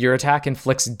 Your attack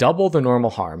inflicts double the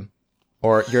normal harm,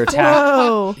 or your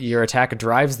attack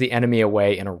drives the enemy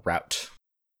away in a rout.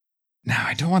 Now,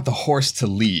 I don't want the horse to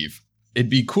leave. It'd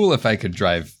be cool if I could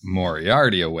drive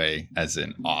Moriarty away, as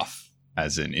in off,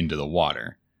 as in into the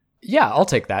water. Yeah, I'll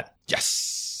take that.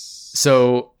 Yes.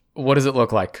 So, what does it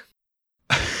look like?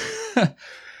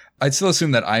 I'd still assume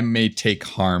that I may take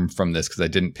harm from this because I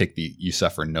didn't pick the you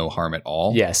suffer no harm at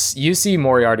all. Yes, you see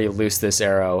Moriarty loose this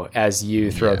arrow as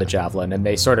you throw the javelin, and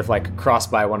they sort of like cross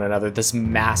by one another, this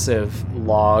massive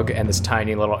log and this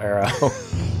tiny little arrow.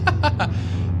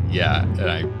 Yeah, and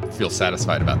I feel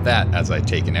satisfied about that as I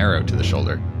take an arrow to the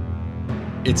shoulder.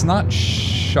 It's not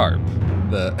sharp,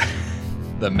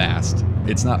 the mast.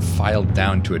 It's not filed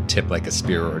down to a tip like a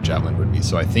spear or a javelin would be,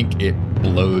 so I think it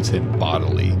blows him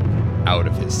bodily out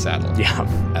of his saddle,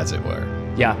 as it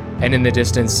were. Yeah, and in the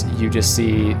distance, you just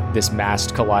see this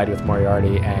mast collide with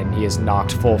Moriarty, and he is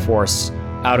knocked full force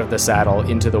out of the saddle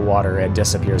into the water and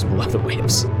disappears below the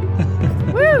waves.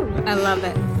 Woo! I love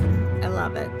it. I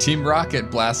love it. Team Rocket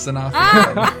blasting off.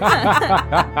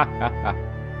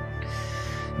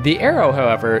 The arrow,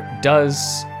 however,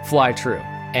 does fly true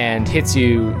and hits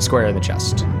you square in the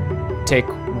chest. Take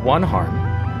 1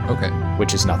 harm, Okay.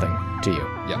 which is nothing to you.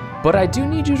 Yeah. But I do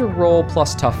need you to roll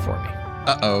plus tough for me.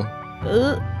 Uh-oh.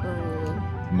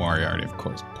 Ooh. Moriarty, of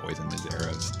course, poisoned his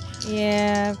arrows.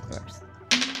 Yeah, of course.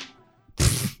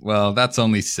 Well, that's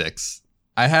only 6.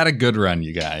 I had a good run,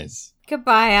 you guys.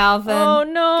 Goodbye, Alvin. Oh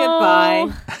no.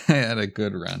 Goodbye. I had a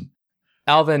good run.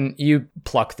 Alvin, you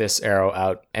pluck this arrow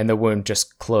out and the wound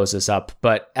just closes up.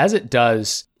 But as it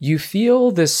does, you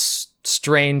feel this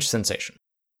strange sensation.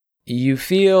 You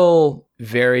feel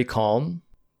very calm,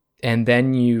 and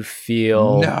then you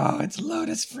feel No, it's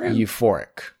lotus fruit.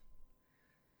 euphoric.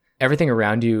 Everything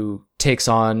around you takes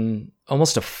on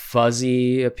almost a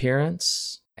fuzzy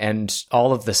appearance, and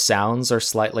all of the sounds are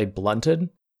slightly blunted,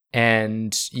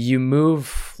 and you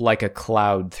move like a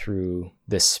cloud through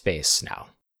this space now.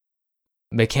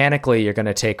 Mechanically, you're going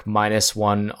to take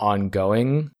 -1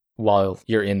 ongoing while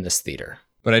you're in this theater.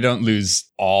 But I don't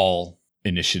lose all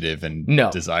initiative and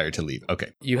desire to leave.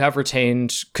 Okay. You have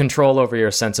retained control over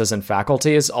your senses and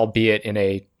faculties, albeit in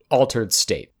a altered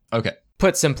state. Okay.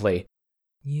 Put simply,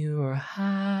 you're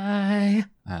high.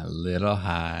 A little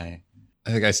high.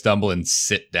 I think I stumble and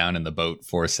sit down in the boat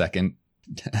for a second.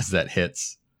 as that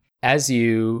hits. As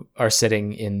you are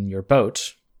sitting in your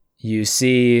boat, you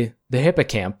see the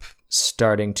hippocamp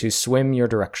starting to swim your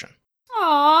direction.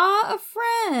 Aw, a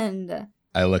friend.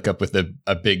 I look up with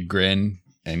a big grin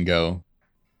and go,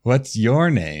 "What's your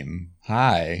name?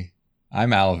 Hi,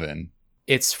 I'm Alvin."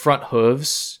 Its front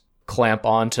hooves clamp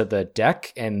onto the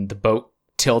deck and the boat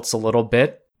tilts a little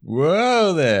bit.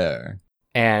 Whoa there.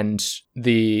 And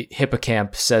the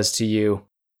hippocamp says to you,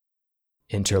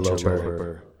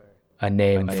 "Interloper, a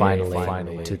name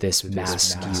finally to this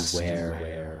mask you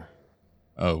wear."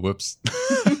 Oh, whoops.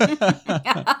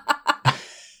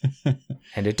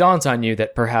 And it dawns on you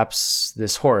that perhaps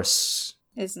this horse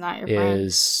It's not your friend.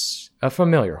 is a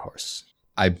familiar horse.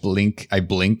 I blink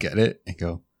at it and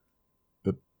go,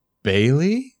 "But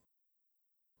Bailey?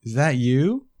 Is that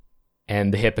you?"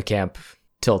 And the hippocamp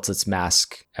tilts its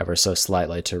mask ever so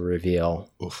slightly to reveal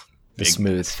Oof, the big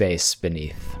smooth mask. face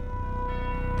beneath.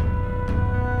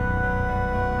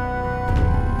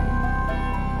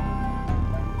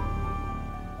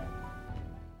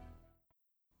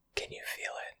 Can you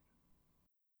feel it?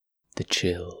 The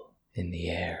chill in the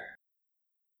air,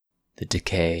 the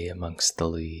decay amongst the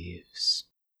leaves,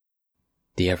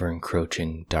 the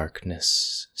ever-encroaching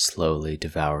darkness slowly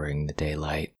devouring the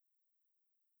daylight.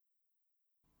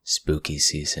 Spooky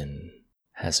season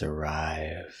has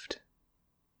arrived.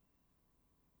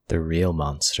 The real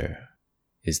monster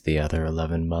is the other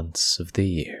 11 months of the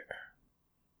year.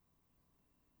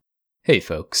 Hey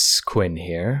folks, Quinn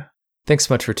here. Thanks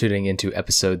so much for tuning into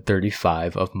episode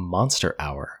 35 of Monster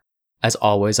Hour. As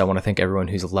always, I want to thank everyone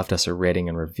who's left us a rating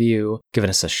and review, given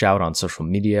us a shout on social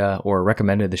media, or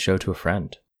recommended the show to a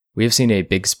friend. We have seen a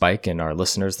big spike in our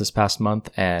listeners this past month,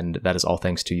 and that is all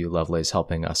thanks to you lovelies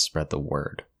helping us spread the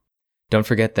word. Don't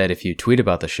forget that if you tweet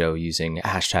about the show using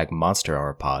hashtag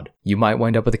MonsterHourPod, you might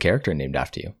wind up with a character named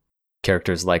after you.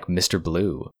 Characters like Mr.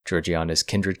 Blue, Georgiana's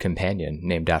kindred companion,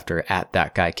 named after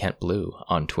 @ThatGuyKentBlue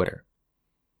on Twitter.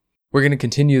 We're going to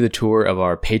continue the tour of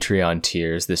our Patreon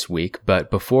tiers this week, but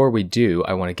before we do,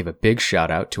 I want to give a big shout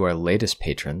out to our latest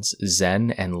patrons,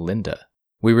 Zen and Linda.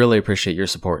 We really appreciate your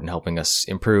support in helping us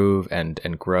improve and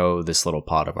grow this little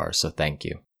pod of ours, so thank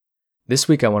you. This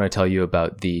week I want to tell you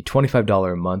about the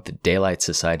 $25 a month Daylight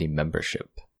Society membership.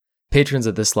 Patrons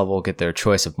at this level get their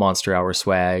choice of Monster Hour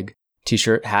swag,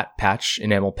 t-shirt, hat, patch,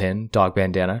 enamel pin, dog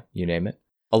bandana, you name it,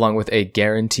 along with a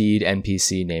guaranteed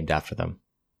NPC named after them.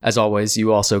 As always,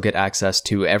 you also get access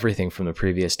to everything from the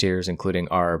previous tiers, including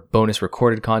our bonus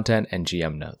recorded content and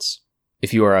GM notes.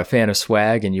 If you are a fan of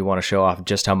swag and you want to show off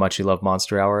just how much you love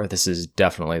Monster Hour, this is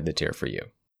definitely the tier for you.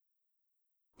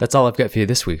 That's all I've got for you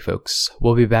this week, folks.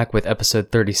 We'll be back with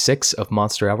episode 36 of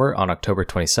Monster Hour on October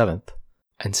 27th.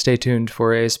 And stay tuned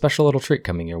for a special little treat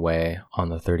coming your way on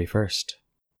the 31st.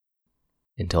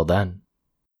 Until then,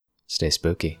 stay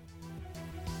spooky.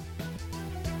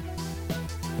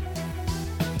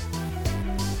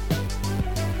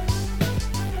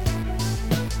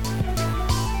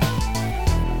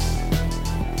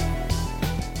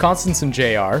 Constance and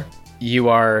JR, you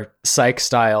are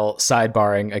psych-style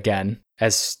sidebarring again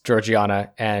as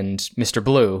Georgiana and Mr.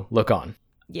 Blue look on.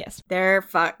 Yes. They're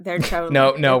totally.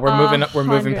 No, we're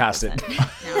moving past it.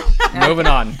 No. Moving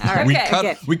on. All right, We okay. cut.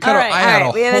 All right, I had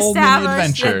a we have whole mini established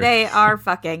adventure. that they are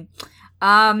fucking.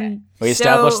 We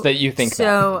established that you think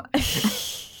that.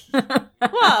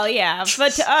 Well, yeah,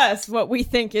 but to us, what we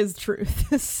think is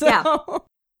truth. So.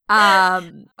 Yeah.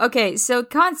 Okay, so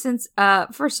Constance,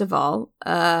 first of all,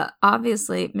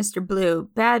 obviously, Mr. Blue,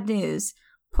 bad news.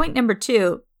 Point number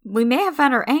 2, we may have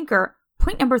found our anchor.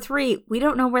 Point number 3, we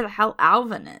don't know where the hell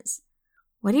Alvin is.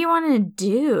 What do you want to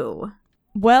do?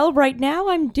 Well, right now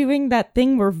I'm doing that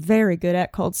thing we're very good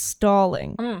at called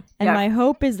stalling. And my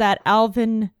hope is that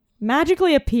Alvin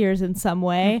magically appears in some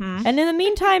way. Mhm. And in the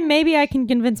meantime, maybe I can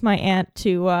convince my aunt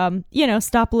to,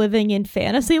 stop living in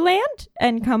Fantasyland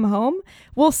and come home.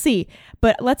 We'll see.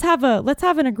 But let's have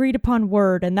an agreed upon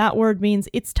word. And that word means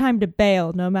it's time to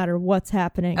bail no matter what's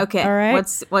happening. Okay, All right.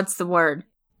 what's the word?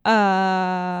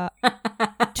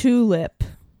 Tulip.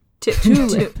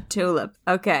 Tulip.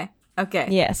 Okay.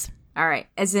 Yes. All right.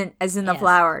 As in the Yes.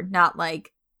 flower, not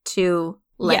like tulip.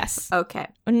 Yes. Okay.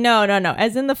 No.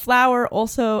 As in the flower,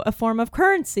 also a form of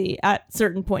currency at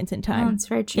certain points in Oh, time. that's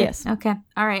very true. Yes. Okay.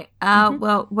 All right. Mhm.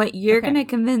 Well, what you're Okay. gonna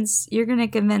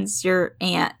convince your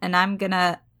aunt, and I'm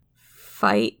gonna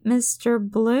fight Mr.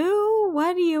 Blue.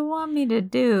 What do you want me to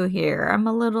do here? I'm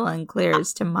a little unclear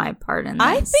as to my part in this.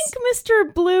 I think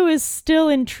Mr. Blue is still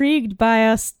intrigued by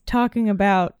us talking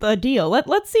about the deal.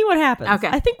 Let's see what happens. Okay.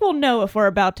 I think we'll know if we're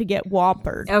about to get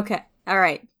whompered. Okay. All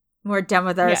right. We're done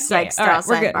with our Yeah, psych yeah. style. All right,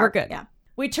 we're good, sidebar. we're good. Yeah.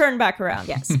 We turn back around.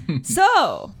 Yes.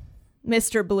 So,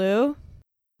 Mr. Blue,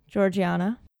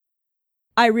 Georgiana,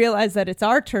 I realize that it's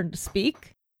our turn to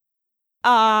speak.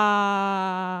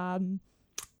 How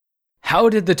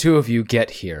did the two of you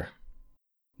get here?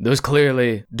 Those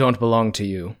clearly don't belong to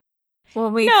you.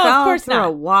 Well, we No, of fell course through not.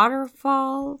 a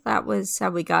waterfall. That was how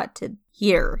we got to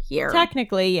here.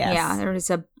 Technically, yes. Yeah, there was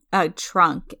a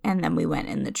trunk, and then we went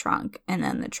in the trunk, and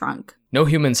then the trunk. No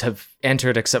humans have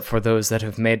entered except for those that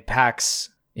have made pacts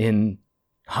in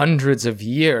hundreds of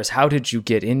years. How did you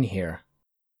get in here?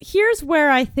 Here's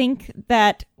where I think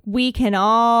that we can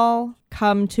all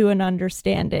come to an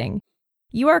understanding.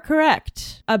 You are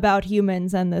correct about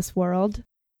humans and this world,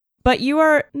 but you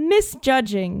are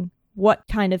misjudging what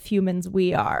kind of humans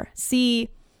we are. See,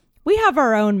 we have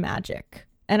our own magic.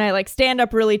 And I stand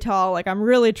up really tall, I'm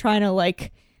really trying to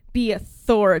be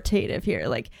authoritative here.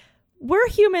 We're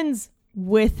humans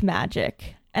with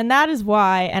magic. And that is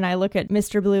why, and I look at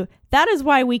Mr. Blue, that is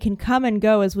why we can come and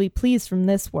go as we please from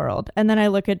this world. And then I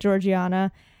look at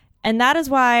Georgiana, and that is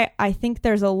why I think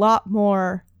there's a lot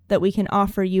more that we can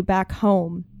offer you back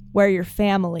home where your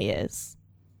family is.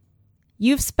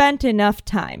 You've spent enough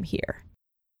time here.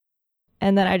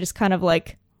 And then I just kind of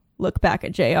look back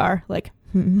at JR,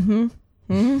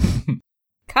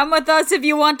 Come with us if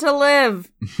you want to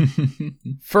live.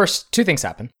 First, two things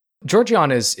happen.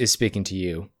 Georgiana is speaking to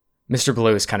you. Mr.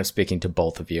 Blue is kind of speaking to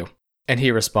both of you. And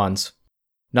he responds,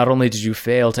 "Not only did you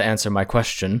fail to answer my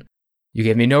question, you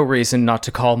gave me no reason not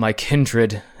to call my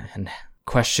kindred and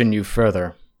question you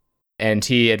further." And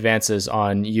he advances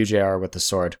on UJR with the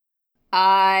sword.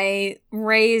 I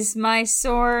raise my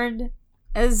sword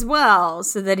as well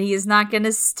so that he is not going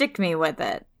to stick me with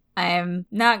it. I am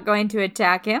not going to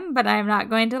attack him, but I'm not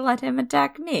going to let him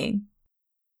attack me.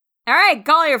 All right,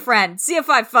 call your friend. See if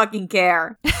I fucking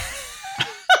care.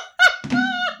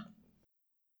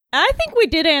 I think we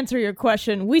did answer your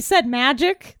question. We said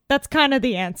magic. That's kind of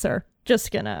the answer.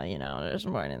 Just gonna, just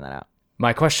pointing that out.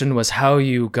 My question was how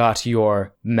you got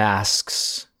your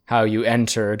masks, how you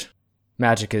entered.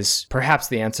 Magic is perhaps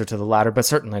the answer to the latter, but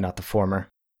certainly not the former.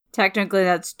 Technically,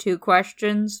 that's two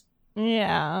questions,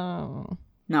 Yeah.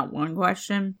 not one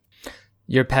question.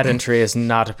 Your pedantry is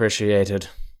not appreciated.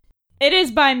 It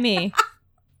is by me.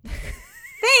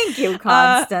 Thank you,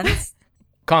 Constance.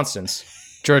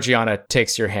 Constance, Georgiana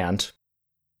takes your hand.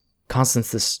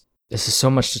 Constance, this is so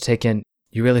much to take in.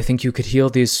 You really think you could heal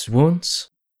these wounds?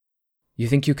 You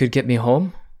think you could get me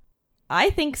home? I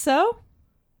think so.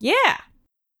 Yeah.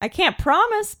 I can't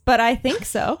promise, but I think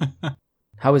so.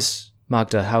 How is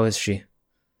Magda? How is she?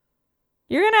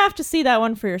 You're gonna have to see that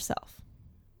one for yourself.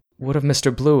 What of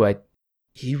Mr. Blue?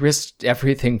 He risked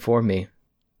everything for me.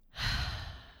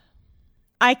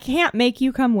 I can't make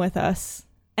you come with us,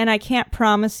 and I can't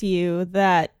promise you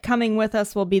that coming with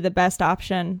us will be the best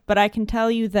option, but I can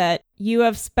tell you that you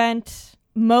have spent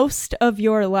most of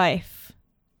your life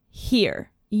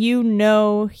here.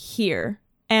 Here.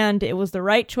 And it was the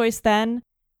right choice then,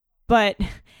 but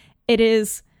it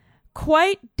is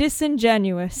quite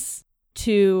disingenuous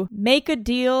to make a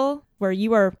deal where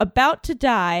you are about to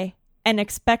die and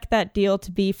expect that deal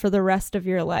to be for the rest of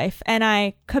your life. And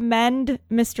I commend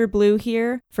Mr. Blue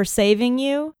here for saving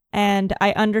you, and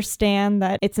I understand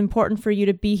that it's important for you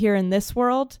to be here in this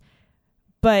world,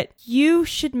 but you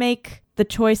should make the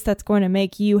choice that's going to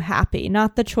make you happy,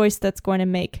 not the choice that's going to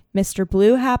make Mr.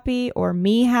 Blue happy or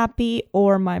me happy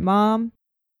or my mom.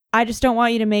 I just don't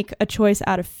want you to make a choice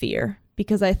out of fear,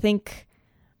 because I think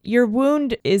your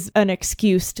wound is an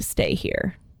excuse to stay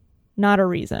here, not a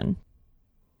reason.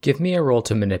 Give me a roll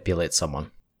to manipulate someone.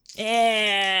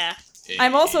 Yeah.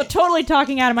 I'm also totally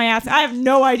talking out of my ass. I have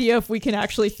no idea if we can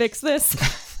actually fix this.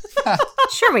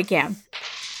 Sure we can.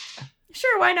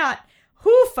 Sure, why not?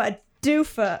 Hoofa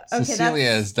doofa. Okay, Cecilia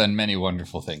has done many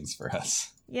wonderful things for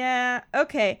us. Yeah,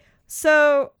 okay.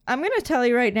 So I'm going to tell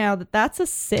you right now that that's a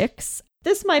 6.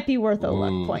 This might be worth a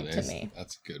luck point to me.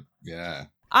 That's good. Yeah.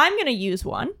 I'm going to use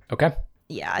one. Okay.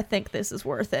 Yeah, I think this is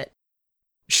worth it.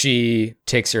 She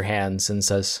takes your hands and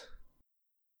says,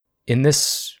 "In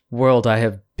this world, I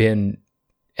have been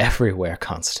everywhere,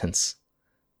 Constance.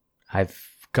 I've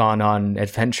gone on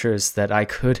adventures that I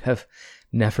could have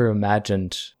never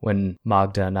imagined when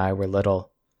Magda and I were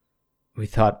little. We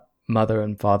thought mother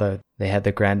and father, they had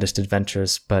the grandest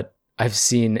adventures, but I've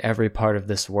seen every part of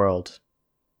this world.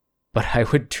 But I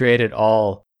would trade it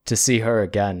all to see her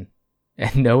again,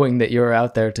 and knowing that you're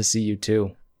out there to see you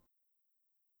too.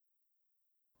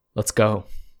 Let's go."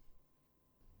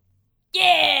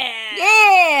 Yeah!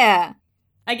 Yeah!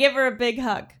 I give her a big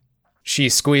hug. She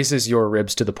squeezes your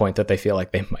ribs to the point that they feel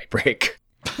like they might break.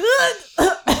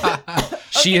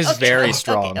 She is very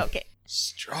strong. Okay.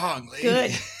 Strong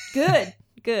lady.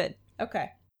 Good. Okay.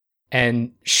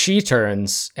 And she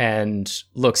turns and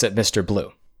looks at Mr.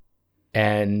 Blue.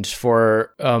 And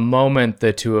for a moment,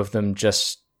 the two of them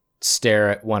just stare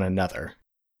at one another.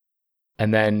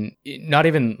 And then, not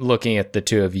even looking at the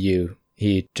two of you,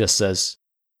 he just says,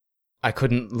 I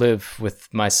couldn't live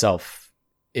with myself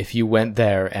if you went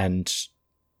there and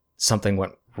something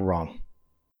went wrong.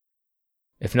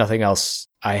 If nothing else,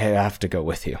 I have to go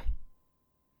with you.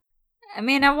 I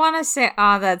mean, I want to say,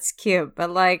 oh, that's cute, but,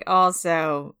 like,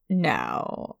 also,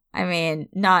 no. I mean,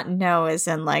 not no as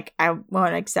in, like, I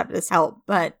won't accept his help,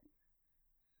 but...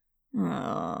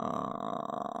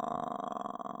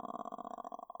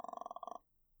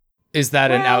 Is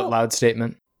that an out loud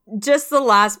statement? Just the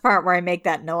last part where I make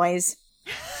that noise.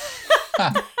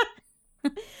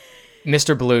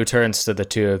 Mr. Blue turns to the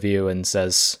two of you and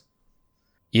says,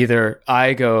 either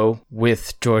I go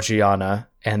with Georgiana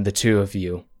and the two of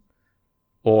you,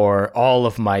 or all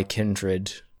of my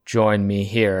kindred join me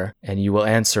here, and you will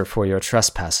answer for your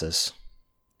trespasses.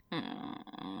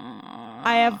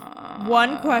 I have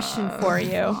one question for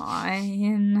you.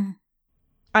 Fine.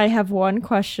 I have one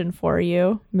question for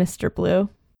you, Mr. Blue.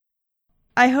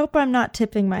 I hope I'm not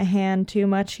tipping my hand too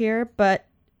much here, but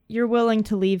you're willing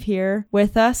to leave here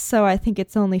with us, so I think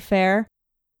it's only fair.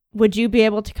 Would you be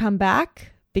able to come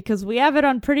back? Because we have it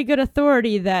on pretty good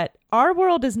authority that our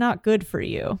world is not good for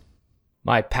you.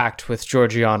 My pact with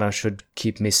Georgiana should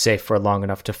keep me safe for long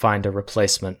enough to find a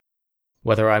replacement.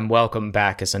 Whether I'm welcome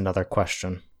back is another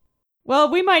question. Well,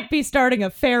 we might be starting a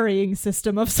ferrying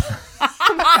system of some...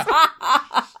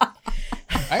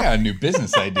 I got a new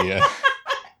business idea.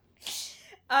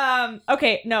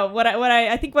 Okay, no, what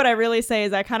I think what I really say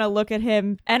is I kind of look at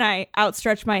him and I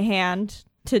outstretch my hand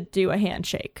to do a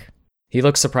handshake. He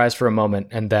looks surprised for a moment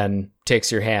and then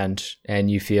takes your hand,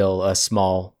 and you feel a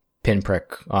small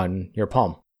pinprick on your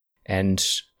palm, and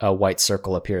a white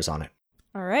circle appears on it.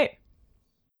 All right.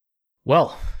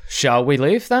 Well, shall we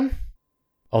leave then?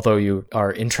 Although you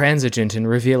are intransigent in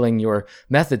revealing your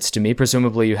methods to me,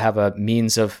 presumably you have a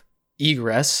means of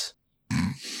egress.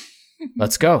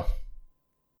 Let's go.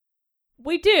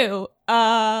 We do.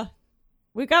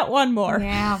 We got one more.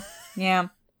 Yeah.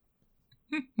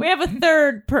 We have a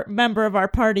third member of our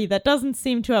party that doesn't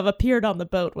seem to have appeared on the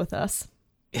boat with us.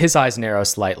 His eyes narrow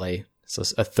slightly. So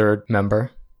a third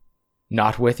member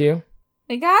not with you?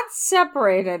 We got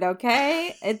separated,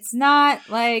 okay? It's not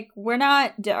like we're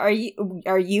not. Are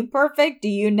you perfect? Do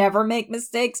you never make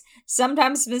mistakes?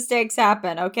 Sometimes mistakes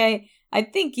happen, okay? I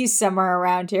think he's somewhere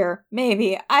around here.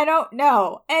 Maybe. I don't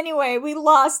know. Anyway, we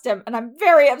lost him, and I'm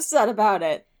very upset about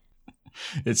it.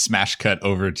 It's smash cut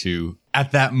over to,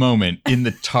 at that moment, in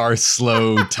the tar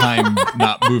slow time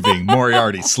not moving,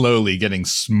 Moriarty slowly getting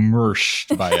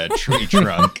smushed by a tree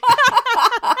trunk.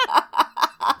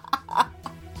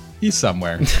 He's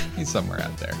somewhere. He's somewhere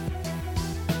out there.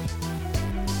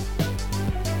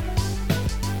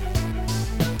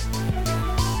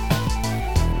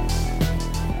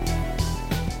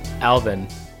 Alvin,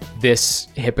 this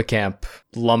hippocamp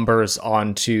lumbers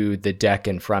onto the deck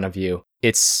in front of you.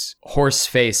 Its horse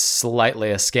face slightly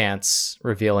askance,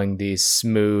 revealing the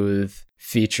smooth,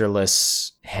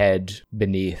 featureless head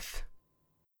beneath.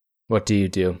 What do you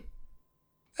do?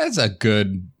 That's a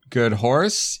good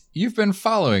horse. You've been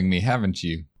following me, haven't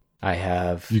you? I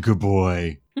have. You good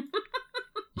boy.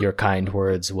 Your kind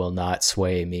words will not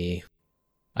sway me.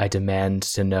 I demand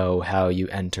to know how you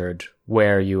entered,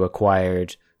 where you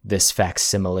acquired this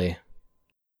facsimile.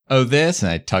 Oh, this?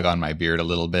 And I tug on my beard a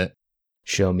little bit.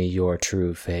 Show me your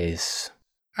true face.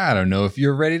 I don't know if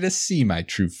you're ready to see my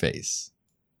true face.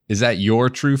 Is that your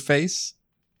true face?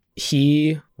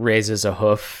 He raises a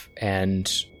hoof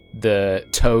and the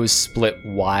toes split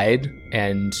wide,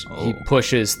 and he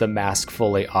pushes the mask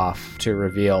fully off to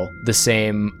reveal the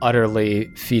same utterly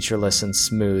featureless and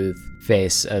smooth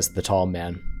face as the tall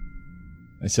man.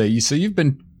 I say, so you've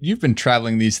been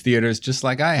traveling these theaters just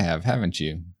like I have, haven't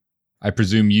you? I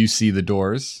presume you see the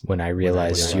doors. When I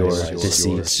realized your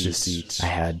deceit, I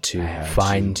had to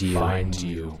find you. I'm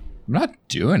not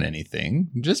doing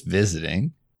anything. I'm just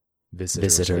visiting.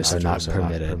 Visitors are not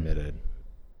permitted.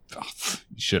 Oh,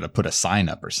 you should have put a sign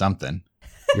up or something.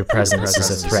 Your presence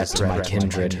is a threat to my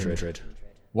kindred.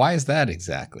 Why is that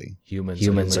exactly?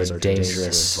 Humans are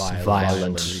dangerous,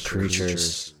 violent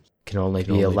creatures. Can only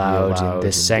be allowed in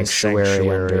this sanctuary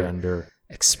under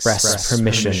express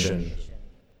permission.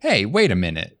 Hey, wait a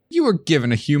minute. You were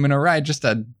giving a human a ride just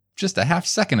a half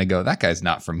second ago. That guy's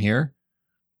not from here.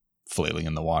 Flailing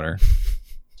in the water.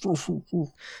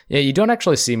 Yeah, you don't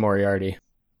actually see Moriarty.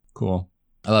 Cool.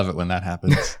 I love it when that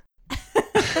happens.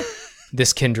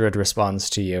 This kindred responds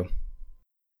to you.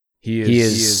 He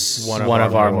is one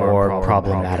of our more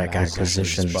problematic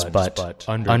acquisitions, but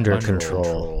under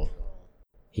control.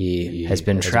 He has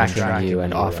been tracking you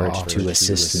and offered to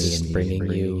assist me in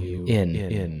bringing you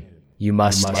in. You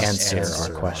must answer our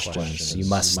questions. You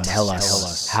must tell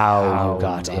us how you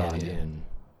got in.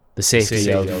 The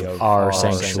safety of our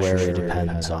sanctuary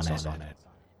depends on it.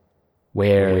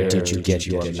 Where did you get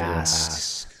your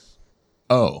mask?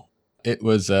 Oh, it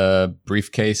was a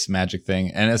briefcase magic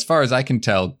thing. And as far as I can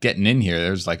tell, getting in here,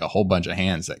 there's like a whole bunch of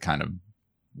hands that kind of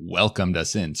welcomed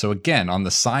us in. So again, on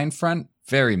the sign front,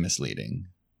 very misleading.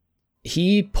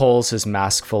 He pulls his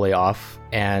mask fully off,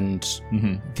 and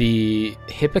the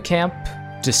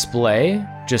hippocamp display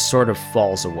just sort of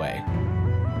falls away.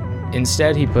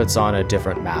 Instead, he puts on a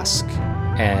different mask,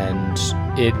 and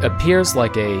it appears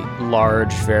like a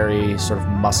large, very sort of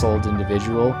muscled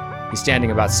individual. He's standing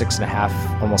about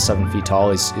 6.5, almost 7 feet tall.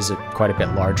 He's quite a bit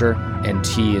larger, and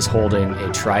he is holding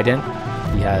a trident.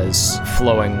 He has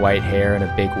flowing white hair and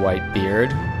a big white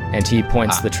beard, and he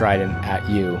points the trident at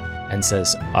you and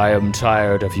says, I am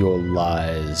tired of your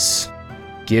lies.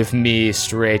 Give me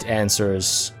straight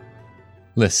answers.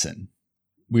 Listen,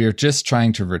 we are just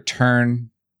trying to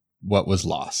return what was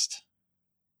lost.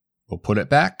 We'll put it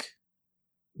back.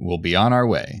 We'll be on our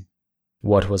way.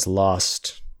 What was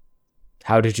lost?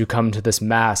 How did you come to this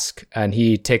mask? And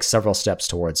he takes several steps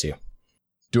towards you.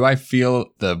 Do I feel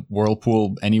the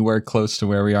whirlpool anywhere close to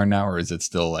where we are now, or is it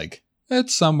still like,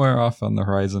 it's somewhere off on the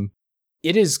horizon?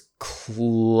 It is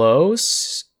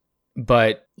close,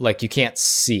 but like you can't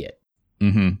see it.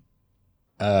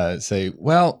 Say,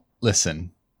 well,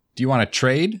 listen, do you want to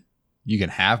trade? You can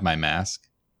have my mask.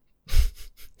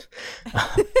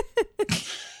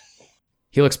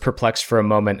 He looks perplexed for a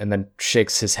moment and then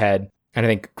shakes his head and I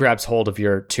think grabs hold of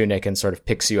your tunic and sort of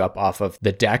picks you up off of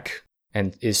the deck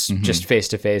and is just face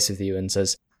to face with you and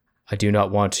says, I do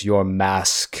not want your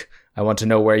mask. I want to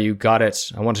know where you got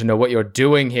it. I want to know what you're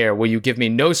doing here. Will you give me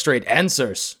no straight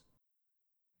answers?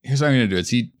 Here's what I'm going to do. Is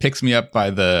he picks me up by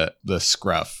the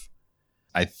scruff.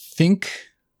 I think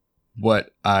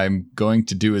what I'm going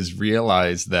to do is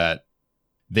realize that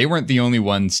they weren't the only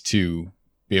ones to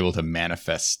be able to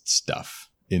manifest stuff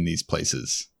in these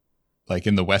places. Like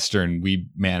in the Western, I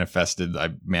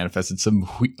manifested some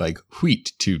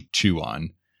wheat to chew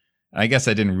on. And I guess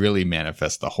I didn't really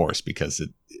manifest the horse because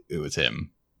it was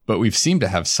him. But we've seemed to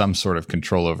have some sort of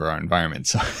control over our environment.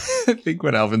 So I think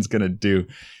what Alvin's going to do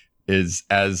is,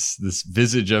 as this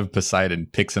visage of Poseidon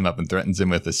picks him up and threatens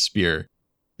him with a spear,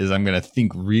 is I'm going to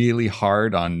think really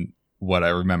hard on what I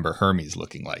remember Hermes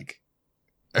looking like.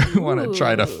 I want to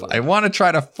try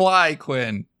to fly,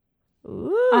 Quinn.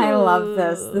 Ooh. I love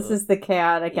this. This is the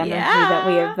chaotic energy that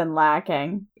we have been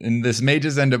lacking. And this may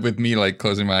just end up with me like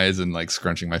closing my eyes and like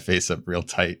scrunching my face up real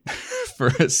tight for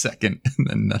a second and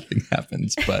then nothing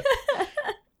happens. But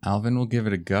Alvin will give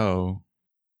it a go.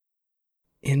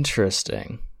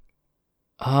 Interesting.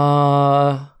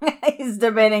 He's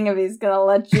debating if he's going to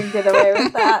let you get away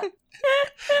with that.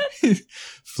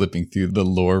 Flipping through the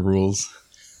lore rules.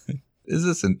 Is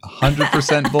this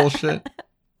 100% bullshit?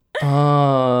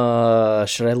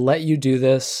 Should I let you do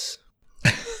this?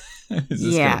 Is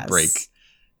this going to break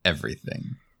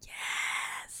everything?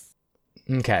 Yes.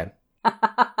 Okay.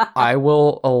 I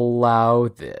will allow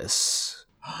this.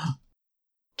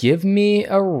 Give me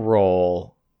a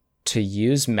roll to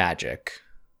use magic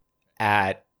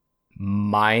at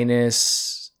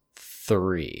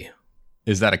 -3.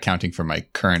 Is that accounting for my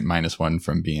current -1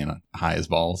 from being high as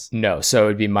balls? No, so it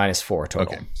would be -4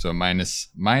 total. Okay, so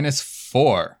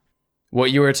 -4.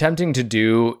 What you were attempting to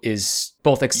do is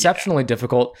both exceptionally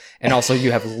difficult and also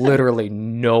you have literally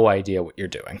no idea what you're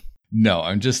doing. No,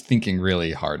 I'm just thinking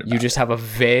really hard about it. You just have a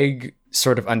vague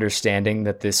sort of understanding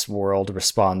that this world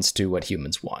responds to what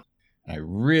humans want. I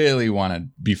really want to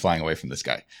be flying away from this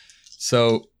guy.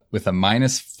 So with a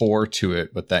 -4 to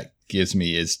it, what that gives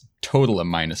me is total a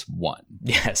 -1.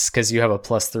 Yes, because you have a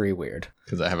 +3 weird.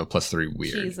 Because I have a +3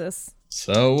 weird. Jesus.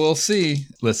 So we'll see.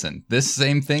 Listen, this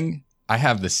same thing, I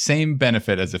have the same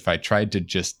benefit as if I tried to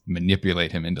just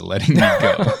manipulate him into letting me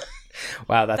go.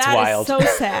 Wow, that's wild. That is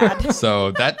so sad.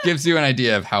 So that gives you an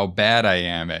idea of how bad I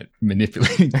am at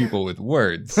manipulating people with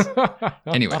words.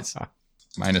 Anyways,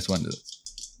 -1 to this.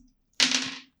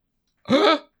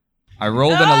 I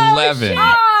rolled an 11.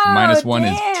 -1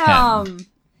 is 10.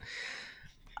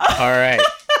 All right.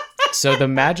 So the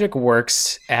magic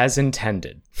works as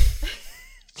intended.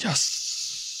 Yes.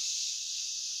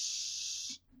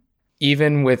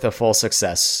 Even with a full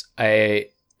success,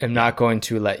 I am not going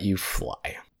to let you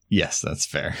fly. Yes, that's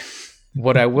fair.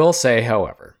 What I will say,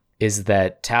 however, is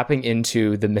that tapping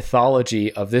into the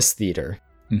mythology of this theater,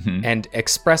 and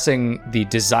expressing the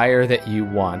desire that you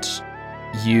want,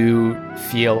 you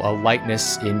feel a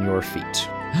lightness in your feet.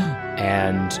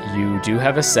 And you do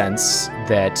have a sense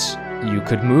that you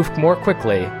could move more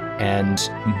quickly, and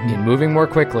in moving more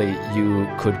quickly, you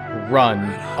could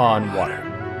run on water.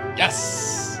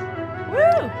 Yes!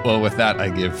 Woo! Well, with that, I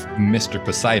give Mr.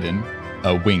 Poseidon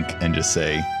a wink and just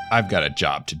say, I've got a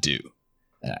job to do.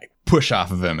 And I push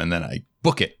off of him, and then I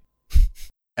book it.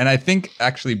 And I think,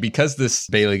 actually, because this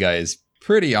Bailey guy is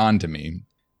pretty on to me,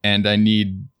 and I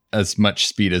need as much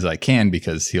speed as I can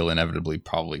because he'll inevitably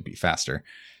probably be faster,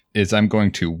 is I'm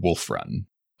going to wolf run.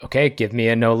 Okay, give me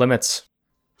a no limits.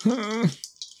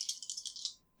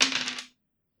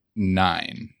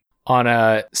 9. On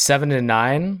a 7 to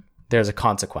 9, there's a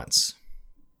consequence.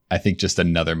 I think just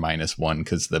another -1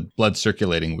 because the blood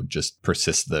circulating would just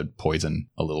persist the poison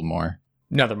a little more.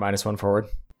 Another -1 forward.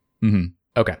 Mm-hmm.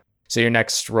 Okay, so your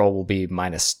next roll will be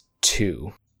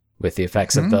 -2 with the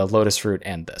effects of the lotus fruit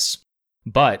and this.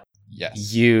 But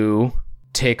yes, you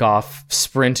take off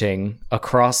sprinting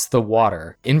across the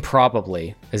water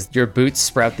improbably as your boots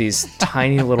sprout these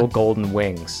tiny little golden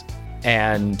wings.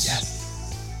 And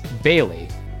Bailey,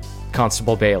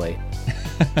 Constable Bailey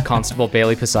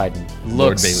Poseidon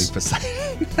Lord looks Bailey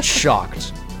Poseidon.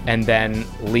 shocked and then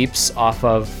leaps off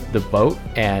of the boat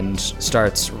and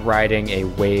starts riding a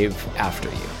wave after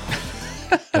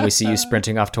you. And we see you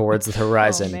sprinting off towards the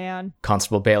horizon. Oh, man.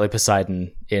 Constable Bailey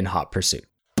Poseidon in hot pursuit.